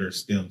poultry litter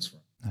stems from.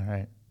 All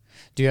right.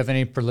 Do you have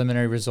any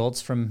preliminary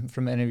results from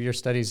any of your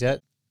studies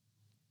yet?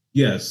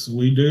 Yes,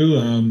 we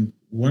do.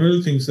 One of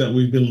the things that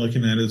we've been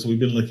looking at is we've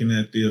been looking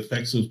at the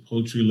effects of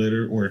poultry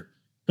litter, or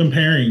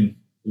comparing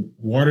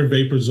water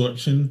vapor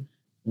absorption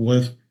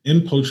with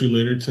in poultry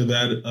litter to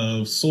that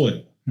of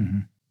soil. Mm-hmm.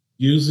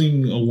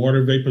 Using a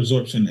water vapor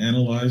absorption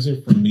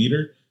analyzer from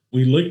MEATER,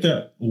 we looked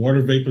at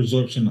water vapor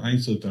absorption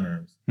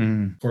isotherms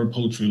for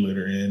poultry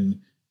litter, and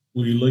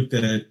we looked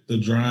at the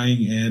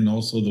drying and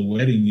also the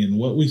wetting. And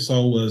what we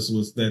saw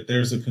was that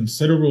there's a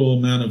considerable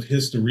amount of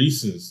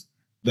hysteresis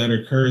that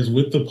occurs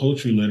with the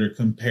poultry litter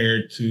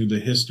compared to the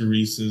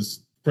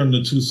hysteresis from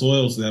the two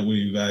soils that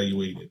we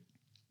evaluated.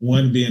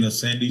 One being a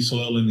sandy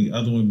soil and the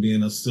other one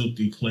being a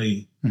silty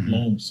clay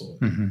loam soil.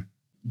 Mm-hmm.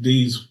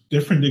 These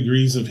different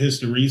degrees of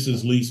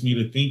hysteresis leads me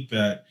to think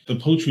that the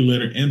poultry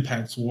litter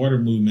impacts water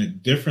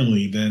movement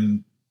differently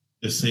than,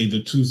 let's say,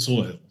 the two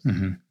soils,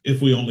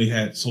 if we only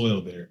had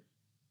soil there.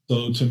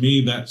 So to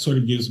me, that sort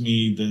of gives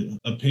me the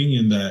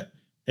opinion that,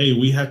 hey,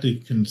 we have to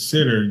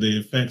consider the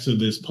effects of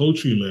this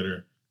poultry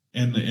litter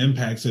and the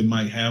impacts it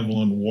might have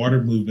on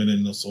water movement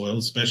in the soil,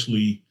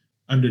 especially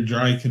under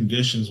dry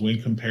conditions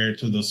when compared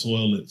to the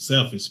soil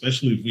itself,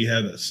 especially if we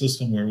have a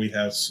system where we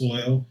have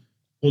soil,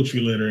 poultry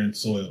litter, and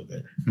soil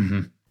there.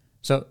 Mm-hmm.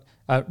 So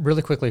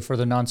really quickly, for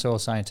the non-soil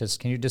scientists,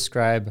 can you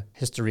describe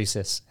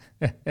hysteresis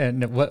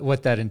and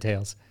what that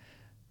entails?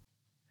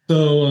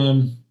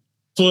 So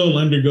soil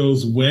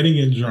undergoes wetting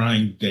and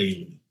drying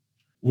daily.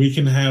 We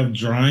can have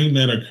drying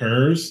that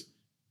occurs,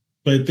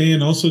 but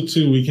then also,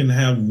 too, we can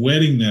have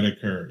wetting that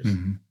occurs.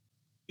 Mm-hmm.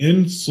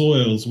 In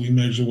soils, we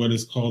measure what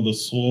is called the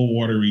soil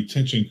water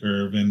retention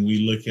curve, and we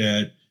look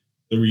at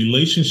the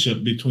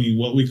relationship between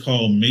what we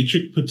call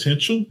matrix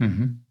potential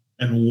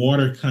and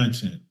water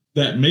content.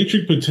 That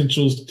matrix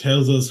potential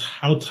tells us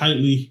how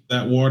tightly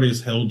that water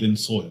is held in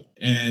soil.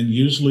 And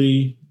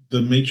usually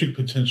the matrix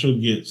potential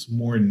gets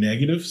more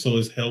negative, so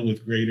it's held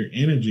with greater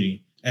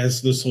energy.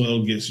 As the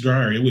soil gets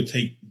drier, it would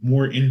take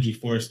more energy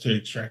for us to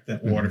extract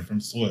that water from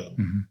soil.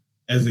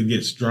 As it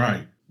gets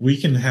dry, we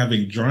can have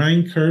a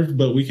drying curve,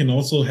 but we can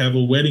also have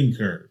a wetting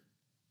curve.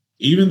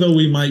 Even though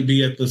we might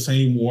be at the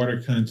same water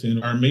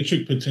content, our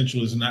matrix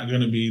potential is not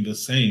going to be the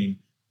same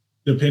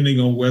depending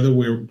on whether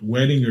we're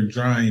wetting or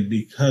drying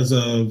because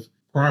of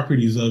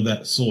properties of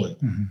that soil,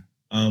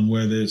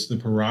 whether it's the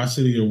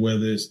porosity or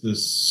whether it's the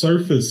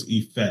surface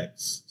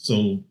effects.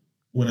 So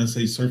when I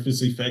say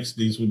surface effects,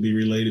 these would be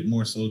related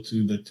more so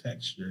to the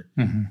texture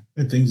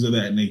and things of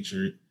that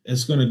nature.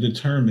 It's going to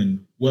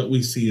determine what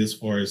we see as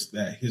far as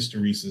that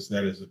hysteresis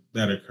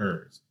that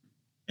occurs.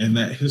 And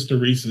that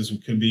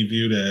hysteresis could be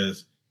viewed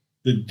as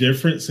the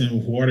difference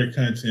in water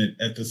content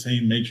at the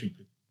same matrix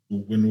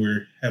when we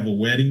have a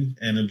wetting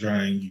and a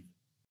drying.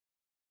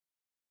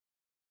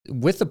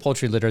 With the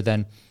poultry litter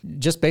then,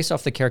 just based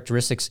off the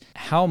characteristics,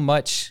 how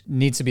much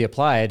needs to be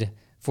applied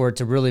for it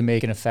to really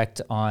make an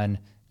effect on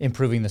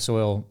improving the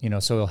soil,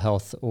 soil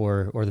health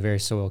or the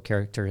various soil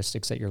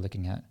characteristics that you're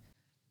looking at?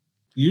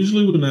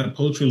 Usually when that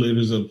poultry litter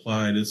is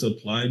applied, it's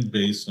applied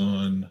based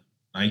on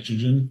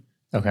nitrogen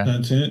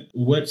content.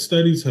 What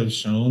studies have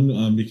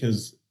shown,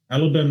 because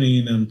Alabama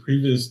A&M,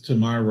 previous to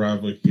my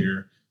arrival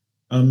here,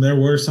 there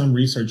were some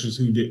researchers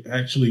who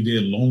actually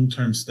did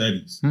long-term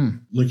studies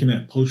looking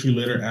at poultry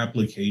litter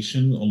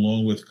application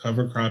along with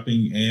cover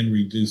cropping and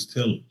reduced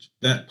tillage.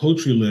 That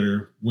poultry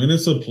litter, when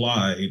it's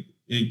applied,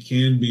 it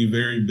can be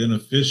very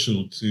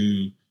beneficial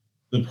to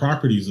the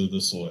properties of the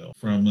soil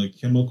from a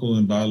chemical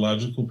and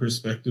biological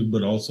perspective,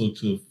 but also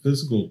to a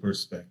physical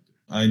perspective.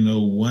 I know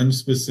one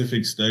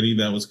specific study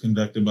that was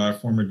conducted by a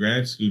former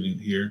grad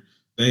student here.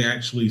 They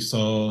actually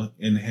saw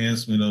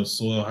enhancement of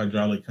soil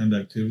hydraulic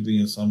conductivity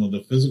and some of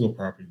the physical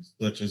properties,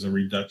 such as a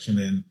reduction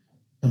in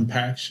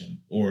compaction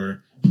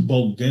or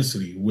bulk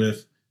density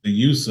with the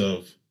use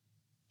of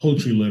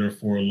poultry litter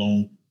for a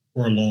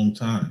long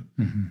time.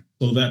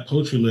 So that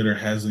poultry litter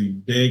has a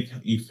big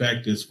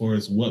effect as far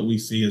as what we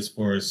see as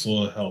far as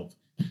soil health,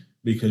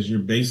 because you're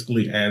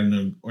basically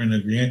adding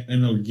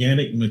an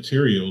organic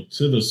material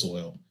to the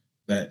soil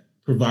that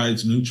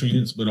provides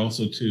nutrients, but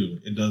also too,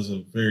 it does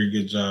a very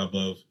good job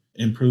of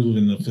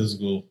improving the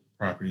physical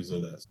properties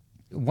of that.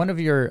 One of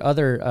your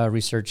other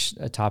research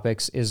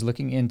topics is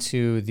looking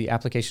into the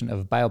application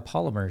of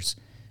biopolymers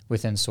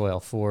within soil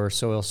for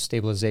soil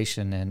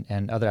stabilization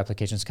and other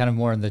applications, kind of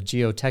more on the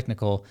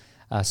geotechnical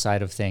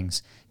side of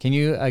things. Can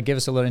you give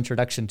us a little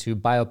introduction to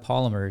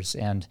biopolymers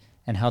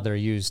and how they're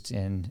used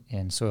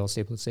in soil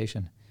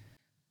stabilization?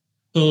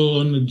 So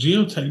on the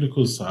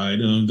geotechnical side,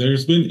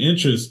 there's been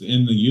interest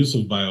in the use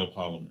of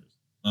biopolymers.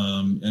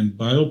 And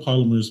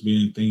biopolymers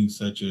being things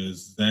such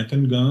as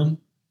xanthan gum,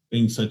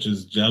 things such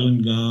as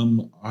gellan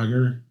gum,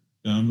 agar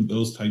gum,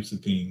 those types of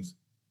things.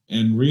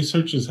 And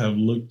researchers have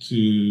looked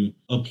to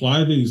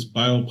apply these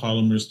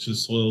biopolymers to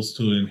soils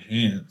to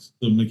enhance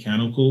the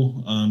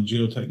mechanical,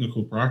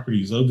 geotechnical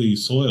properties of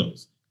these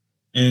soils.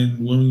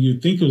 And when you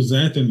think of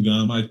xanthan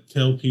gum, I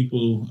tell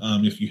people,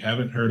 if you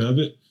haven't heard of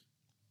it,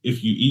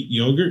 if you eat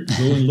yogurt,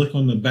 go and look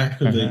on the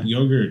back of the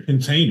yogurt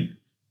container.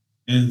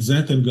 And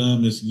xanthan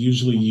gum is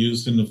usually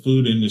used in the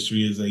food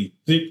industry as a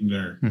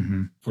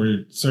thickener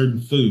for certain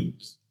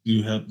foods.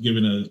 You have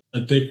given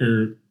a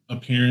thicker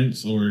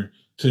appearance or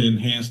to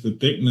enhance the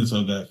thickness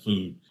of that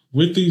food.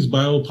 With these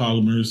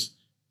biopolymers,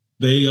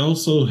 they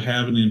also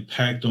have an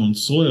impact on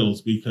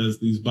soils because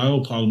these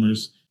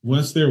biopolymers,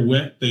 once they're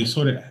wet, they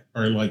sort of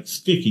are like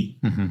sticky.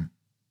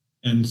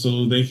 And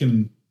so they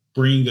can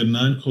bring a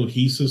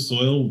non-cohesive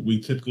soil,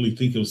 we typically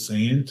think of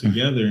sand,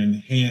 together and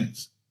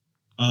enhance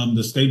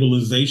the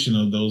stabilization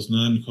of those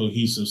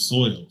non-cohesive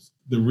soils.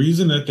 The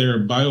reason that there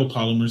are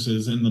biopolymers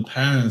is in the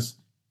past,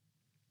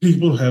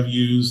 people have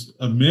used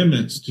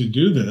amendments to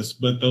do this,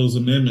 but those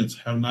amendments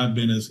have not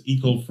been as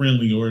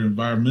eco-friendly or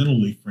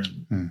environmentally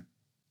friendly.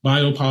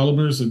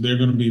 Biopolymers, they're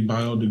going to be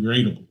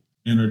biodegradable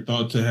and are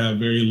thought to have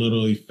very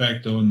little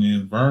effect on the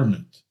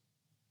environment.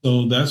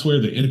 So that's where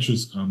the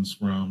interest comes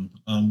from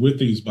with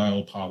these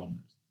biopolymers.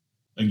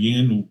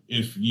 Again,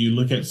 if you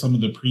look at some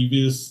of the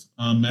previous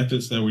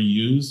methods that were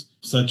used,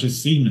 such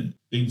as cement,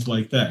 things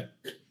like that,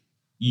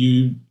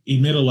 you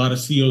emit a lot of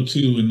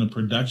CO2 in the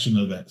production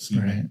of that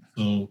cement.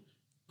 So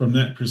from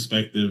that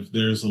perspective,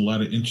 there's a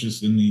lot of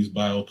interest in these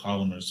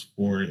biopolymers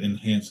for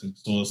enhancing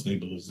soil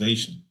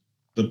stabilization.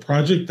 The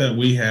project that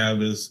we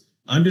have is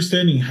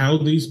understanding how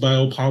these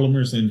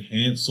biopolymers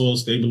enhance soil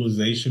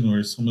stabilization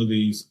or some of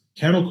these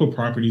chemical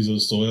properties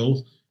of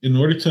soil. In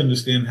order to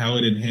understand how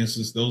it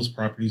enhances those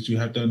properties, you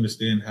have to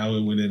understand how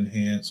it would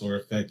enhance or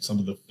affect some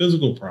of the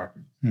physical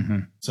properties,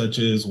 such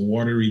as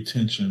water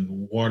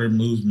retention, water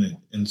movement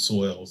in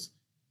soils,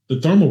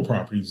 the thermal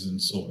properties in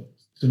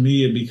soils. To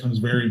me, it becomes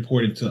very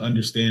important to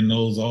understand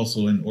those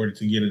also in order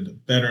to get a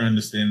better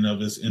understanding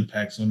of its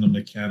impacts on the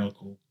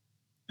mechanical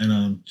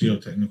and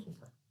geotechnical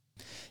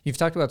properties. You've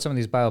talked about some of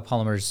these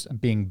biopolymers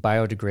being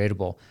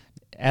biodegradable.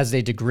 As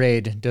they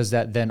degrade, does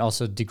that then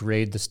also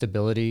degrade the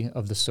stability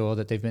of the soil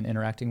that they've been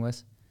interacting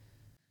with?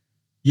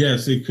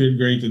 Yes, it could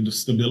degrade the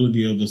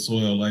stability of the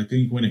soil. I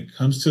think when it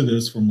comes to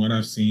this, from what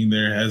I've seen,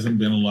 there hasn't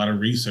been a lot of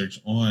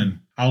research on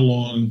how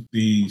long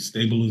the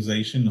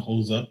stabilization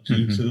holds up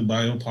due to the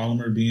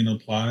biopolymer being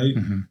applied.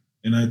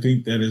 And I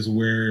think that is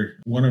where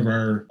one of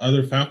our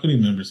other faculty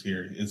members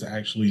here is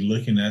actually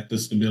looking at the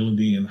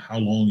stability and how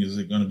long is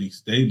it going to be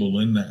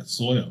stable in that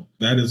soil.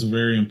 That is a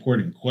very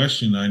important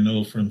question. I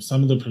know from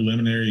some of the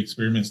preliminary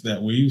experiments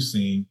that we've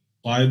seen,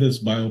 apply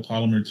this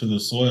biopolymer to the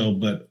soil,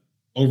 but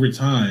over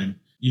time,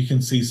 you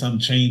can see some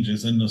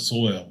changes in the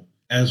soil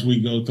as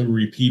we go through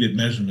repeated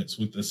measurements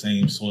with the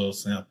same soil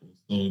samples.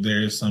 So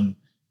there's some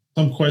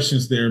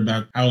questions there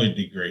about how it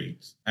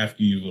degrades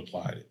after you've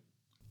applied it.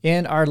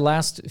 In our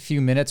last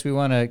few minutes, we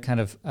want to kind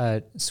of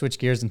switch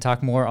gears and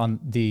talk more on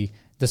the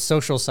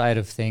social side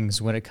of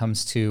things when it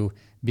comes to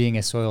being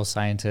a soil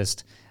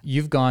scientist.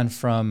 You've gone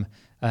from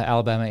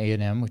Alabama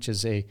A&M, which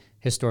is a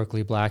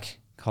historically Black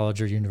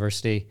college or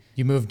university.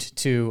 You moved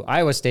to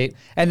Iowa State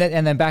and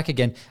then back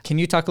again. Can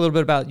you talk a little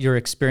bit about your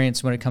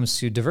experience when it comes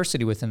to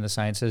diversity within the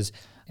sciences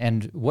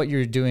and what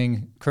you're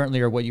doing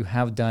currently or what you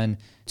have done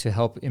to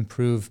help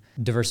improve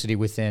diversity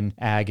within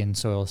ag and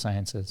soil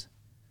sciences?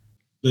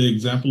 The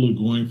example of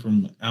going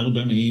from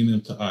Alabama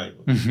A&M to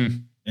Iowa.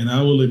 And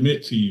I will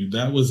admit to you,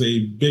 that was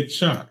a big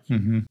shock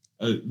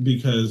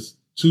because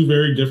two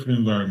very different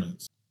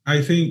environments.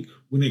 I think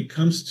when it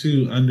comes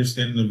to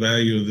understanding the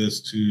value of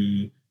this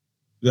to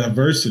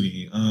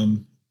diversity,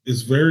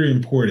 is very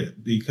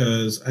important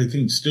because I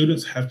think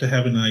students have to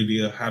have an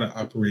idea of how to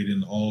operate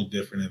in all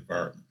different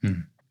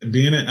environments.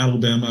 Being at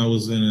Alabama, I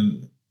was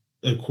in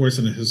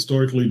a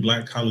historically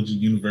Black college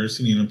and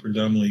university and a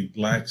predominantly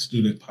Black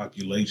student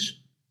population.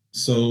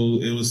 So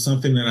it was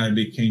something that I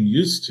became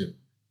used to.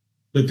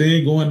 But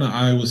then going to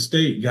Iowa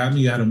State got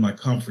me out of my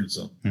comfort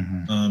zone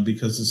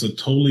because it's a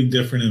totally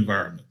different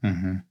environment,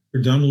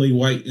 predominantly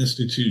white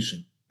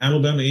institution.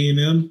 Alabama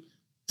A&M,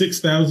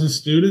 6,000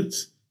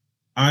 students.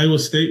 Iowa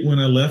State, when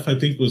I left, I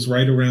think was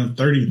right around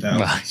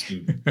 30,000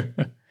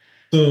 students.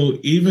 So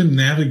even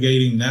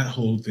navigating that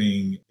whole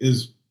thing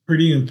is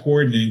pretty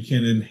important and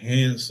can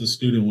enhance a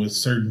student with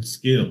certain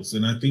skills.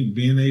 And I think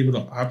being able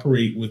to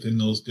operate within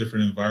those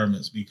different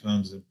environments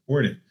becomes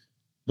important.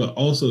 But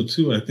also,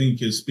 too, I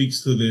think it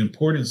speaks to the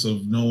importance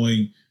of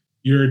knowing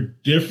your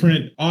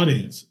different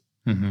audience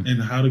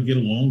and how to get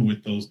along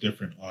with those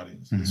different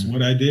audiences.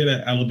 What I did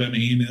at Alabama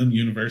A&M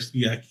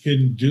University, I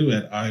couldn't do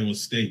at Iowa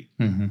State.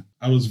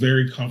 I was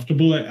very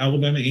comfortable at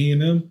Alabama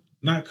A&M,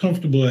 not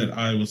comfortable at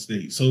Iowa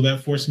State. So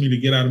that forced me to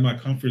get out of my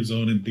comfort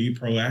zone and be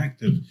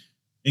proactive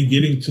in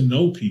getting to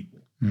know people.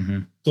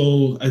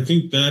 So I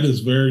think that is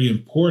very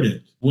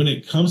important. When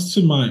it comes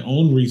to my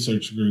own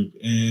research group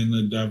and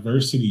the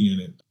diversity in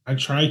it, I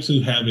try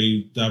to have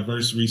a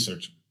diverse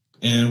research group.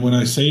 And when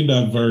I say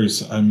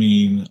diverse, I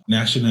mean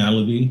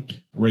nationality,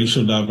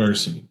 racial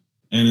diversity.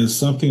 And it's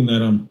something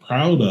that I'm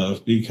proud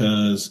of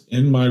because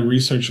in my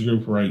research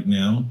group right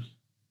now,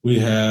 we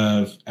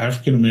have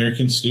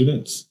African-American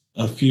students,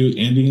 a few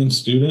Indian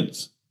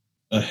students,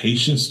 a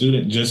Haitian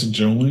student just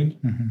joined.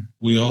 Mm-hmm.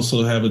 We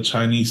also have a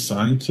Chinese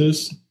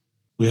scientist.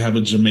 We have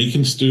a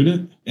Jamaican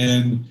student.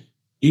 And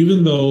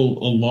even though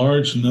a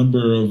large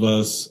number of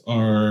us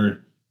are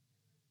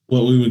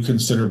what we would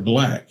consider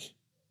Black,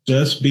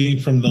 just being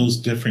from those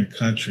different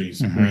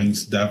countries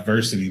brings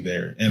diversity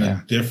there and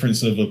a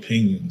difference of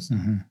opinions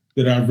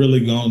that I've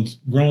really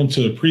grown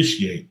to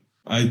appreciate.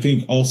 I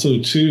think also,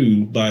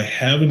 too, by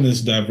having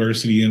this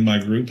diversity in my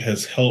group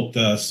has helped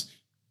us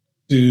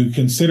to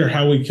consider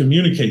how we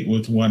communicate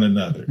with one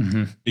another,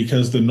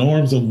 because the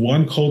norms of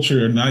one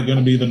culture are not going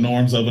to be the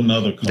norms of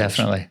another culture.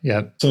 Definitely.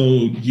 Yep. So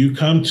you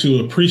come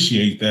to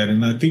appreciate that.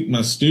 And I think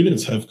my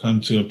students have come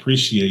to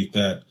appreciate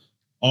that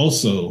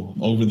also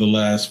over the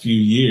last few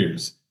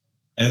years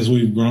as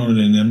we've grown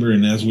in number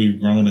and as we've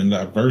grown in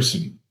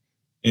diversity.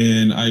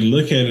 And I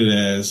look at it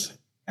as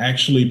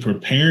actually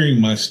preparing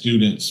my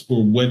students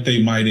for what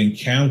they might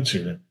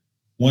encounter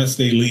once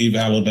they leave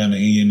Alabama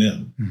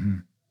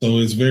A&M. So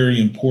it's very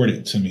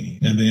important to me.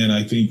 And then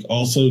I think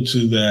also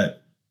to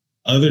that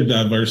other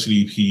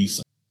diversity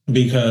piece,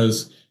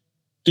 because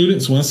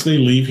students, once they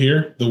leave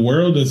here, the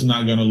world is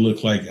not going to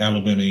look like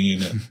Alabama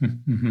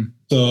A&M.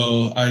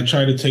 So I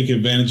try to take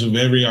advantage of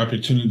every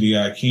opportunity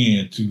I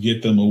can to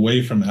get them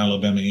away from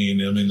Alabama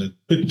A&M and to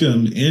put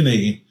them in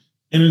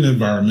an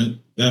environment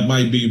that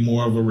might be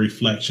more of a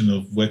reflection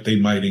of what they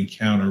might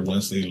encounter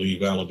once they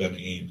leave Alabama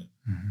A&M.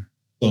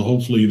 So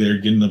hopefully they're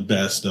getting the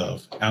best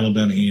of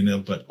Alabama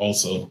A&M, but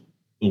also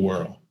the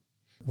world.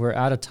 We're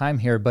out of time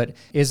here, but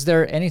is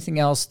there anything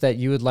else that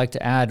you would like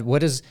to add? What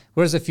does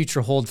the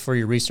future hold for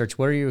your research?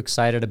 What are you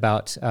excited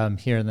about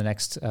here in the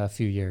next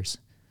few years?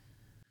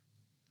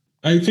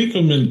 I think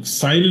I'm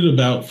excited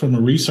about, from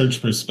a research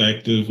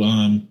perspective,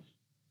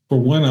 for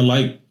one, I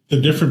like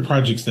the different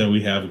projects that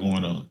we have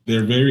going on.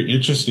 They're very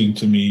interesting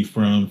to me,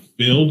 from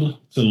field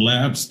to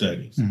lab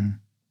studies.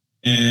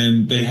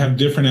 And they have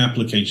different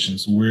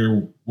applications.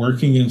 We're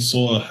working in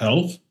soil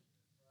health,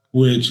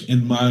 which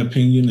in my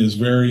opinion is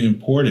very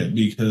important,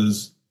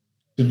 because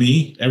to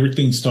me,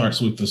 everything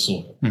starts with the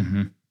soil.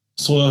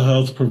 Soil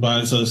health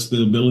provides us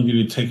the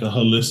ability to take a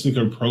holistic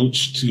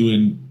approach to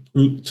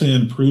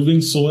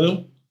improving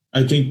soil.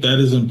 I think that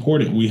is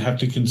important. We have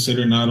to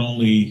consider not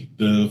only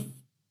the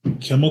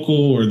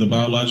chemical or the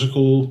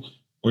biological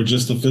or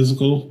just the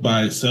physical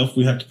by itself,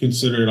 we have to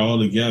consider it all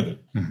together.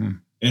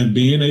 And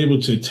being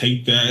able to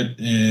take that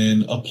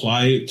and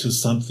apply it to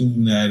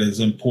something that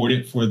is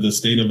important for the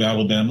state of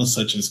Alabama,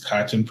 such as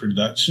cotton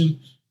production,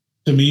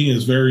 to me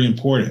is very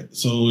important.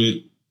 So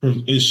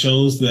it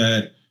shows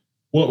that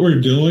what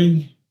we're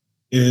doing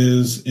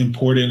is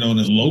important on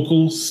a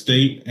local,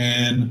 state,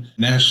 and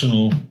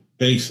national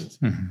basis.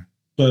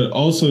 But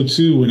also,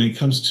 too, when it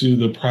comes to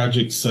the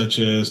projects such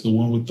as the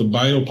one with the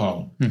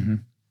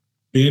biopolymer,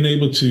 being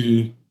able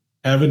to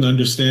have an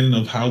understanding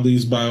of how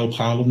these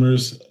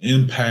biopolymers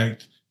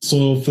impact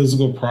soil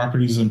physical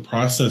properties and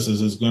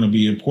processes is going to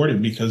be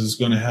important, because it's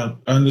going to help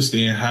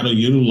understand how to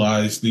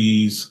utilize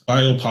these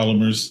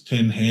biopolymers to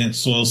enhance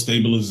soil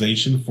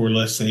stabilization for,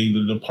 let's say,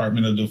 the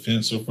Department of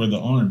Defense or for the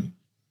Army.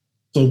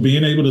 So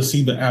being able to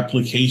see the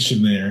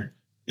application there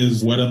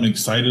is what I'm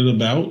excited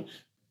about.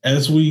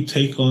 As we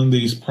take on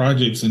these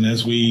projects and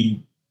as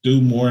we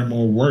do more and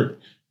more work,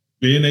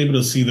 being able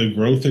to see the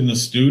growth in the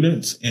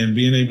students and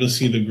being able to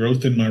see the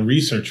growth in my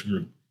research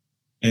group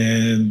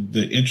and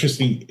the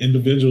interesting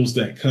individuals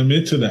that come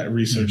into that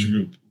research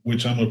group,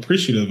 which I'm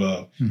appreciative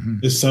of,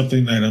 is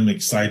something that I'm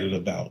excited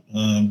about,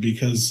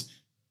 because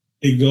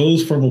it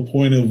goes from a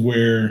point of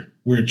where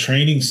we're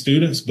training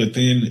students, but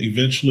then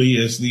eventually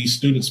as these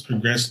students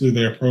progress through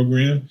their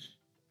program,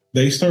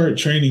 they start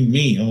training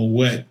me on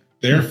what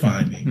they're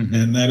finding.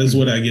 And that is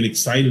what I get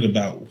excited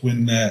about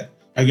when that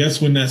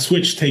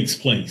switch takes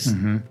place.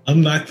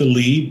 I'm not the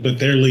lead, but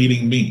they're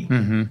leading me.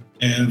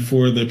 And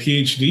for the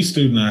PhD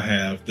student I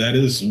have, that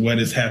is what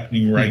is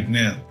happening right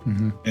now.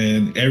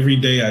 And every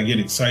day I get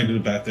excited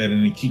about that,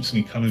 and it keeps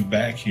me coming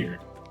back here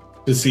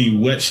to see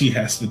what she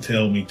has to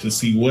tell me, to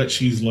see what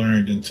she's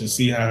learned, and to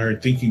see how her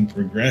thinking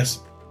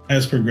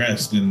has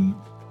progressed. And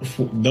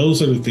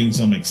those are the things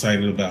I'm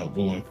excited about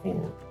going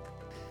forward.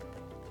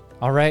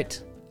 All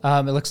right.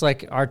 It looks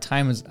like our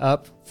time is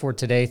up for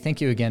today.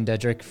 Thank you again,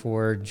 Dedrick,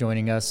 for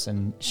joining us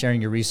and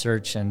sharing your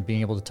research and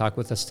being able to talk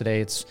with us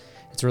today. It's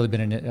really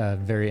been a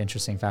very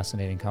interesting,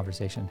 fascinating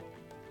conversation.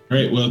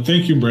 Great. Well,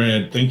 thank you,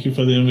 Brad. Thank you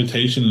for the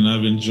invitation, and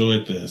I've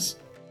enjoyed this.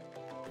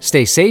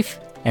 Stay safe,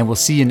 and we'll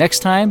see you next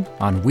time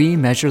on We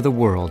Measure the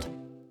World.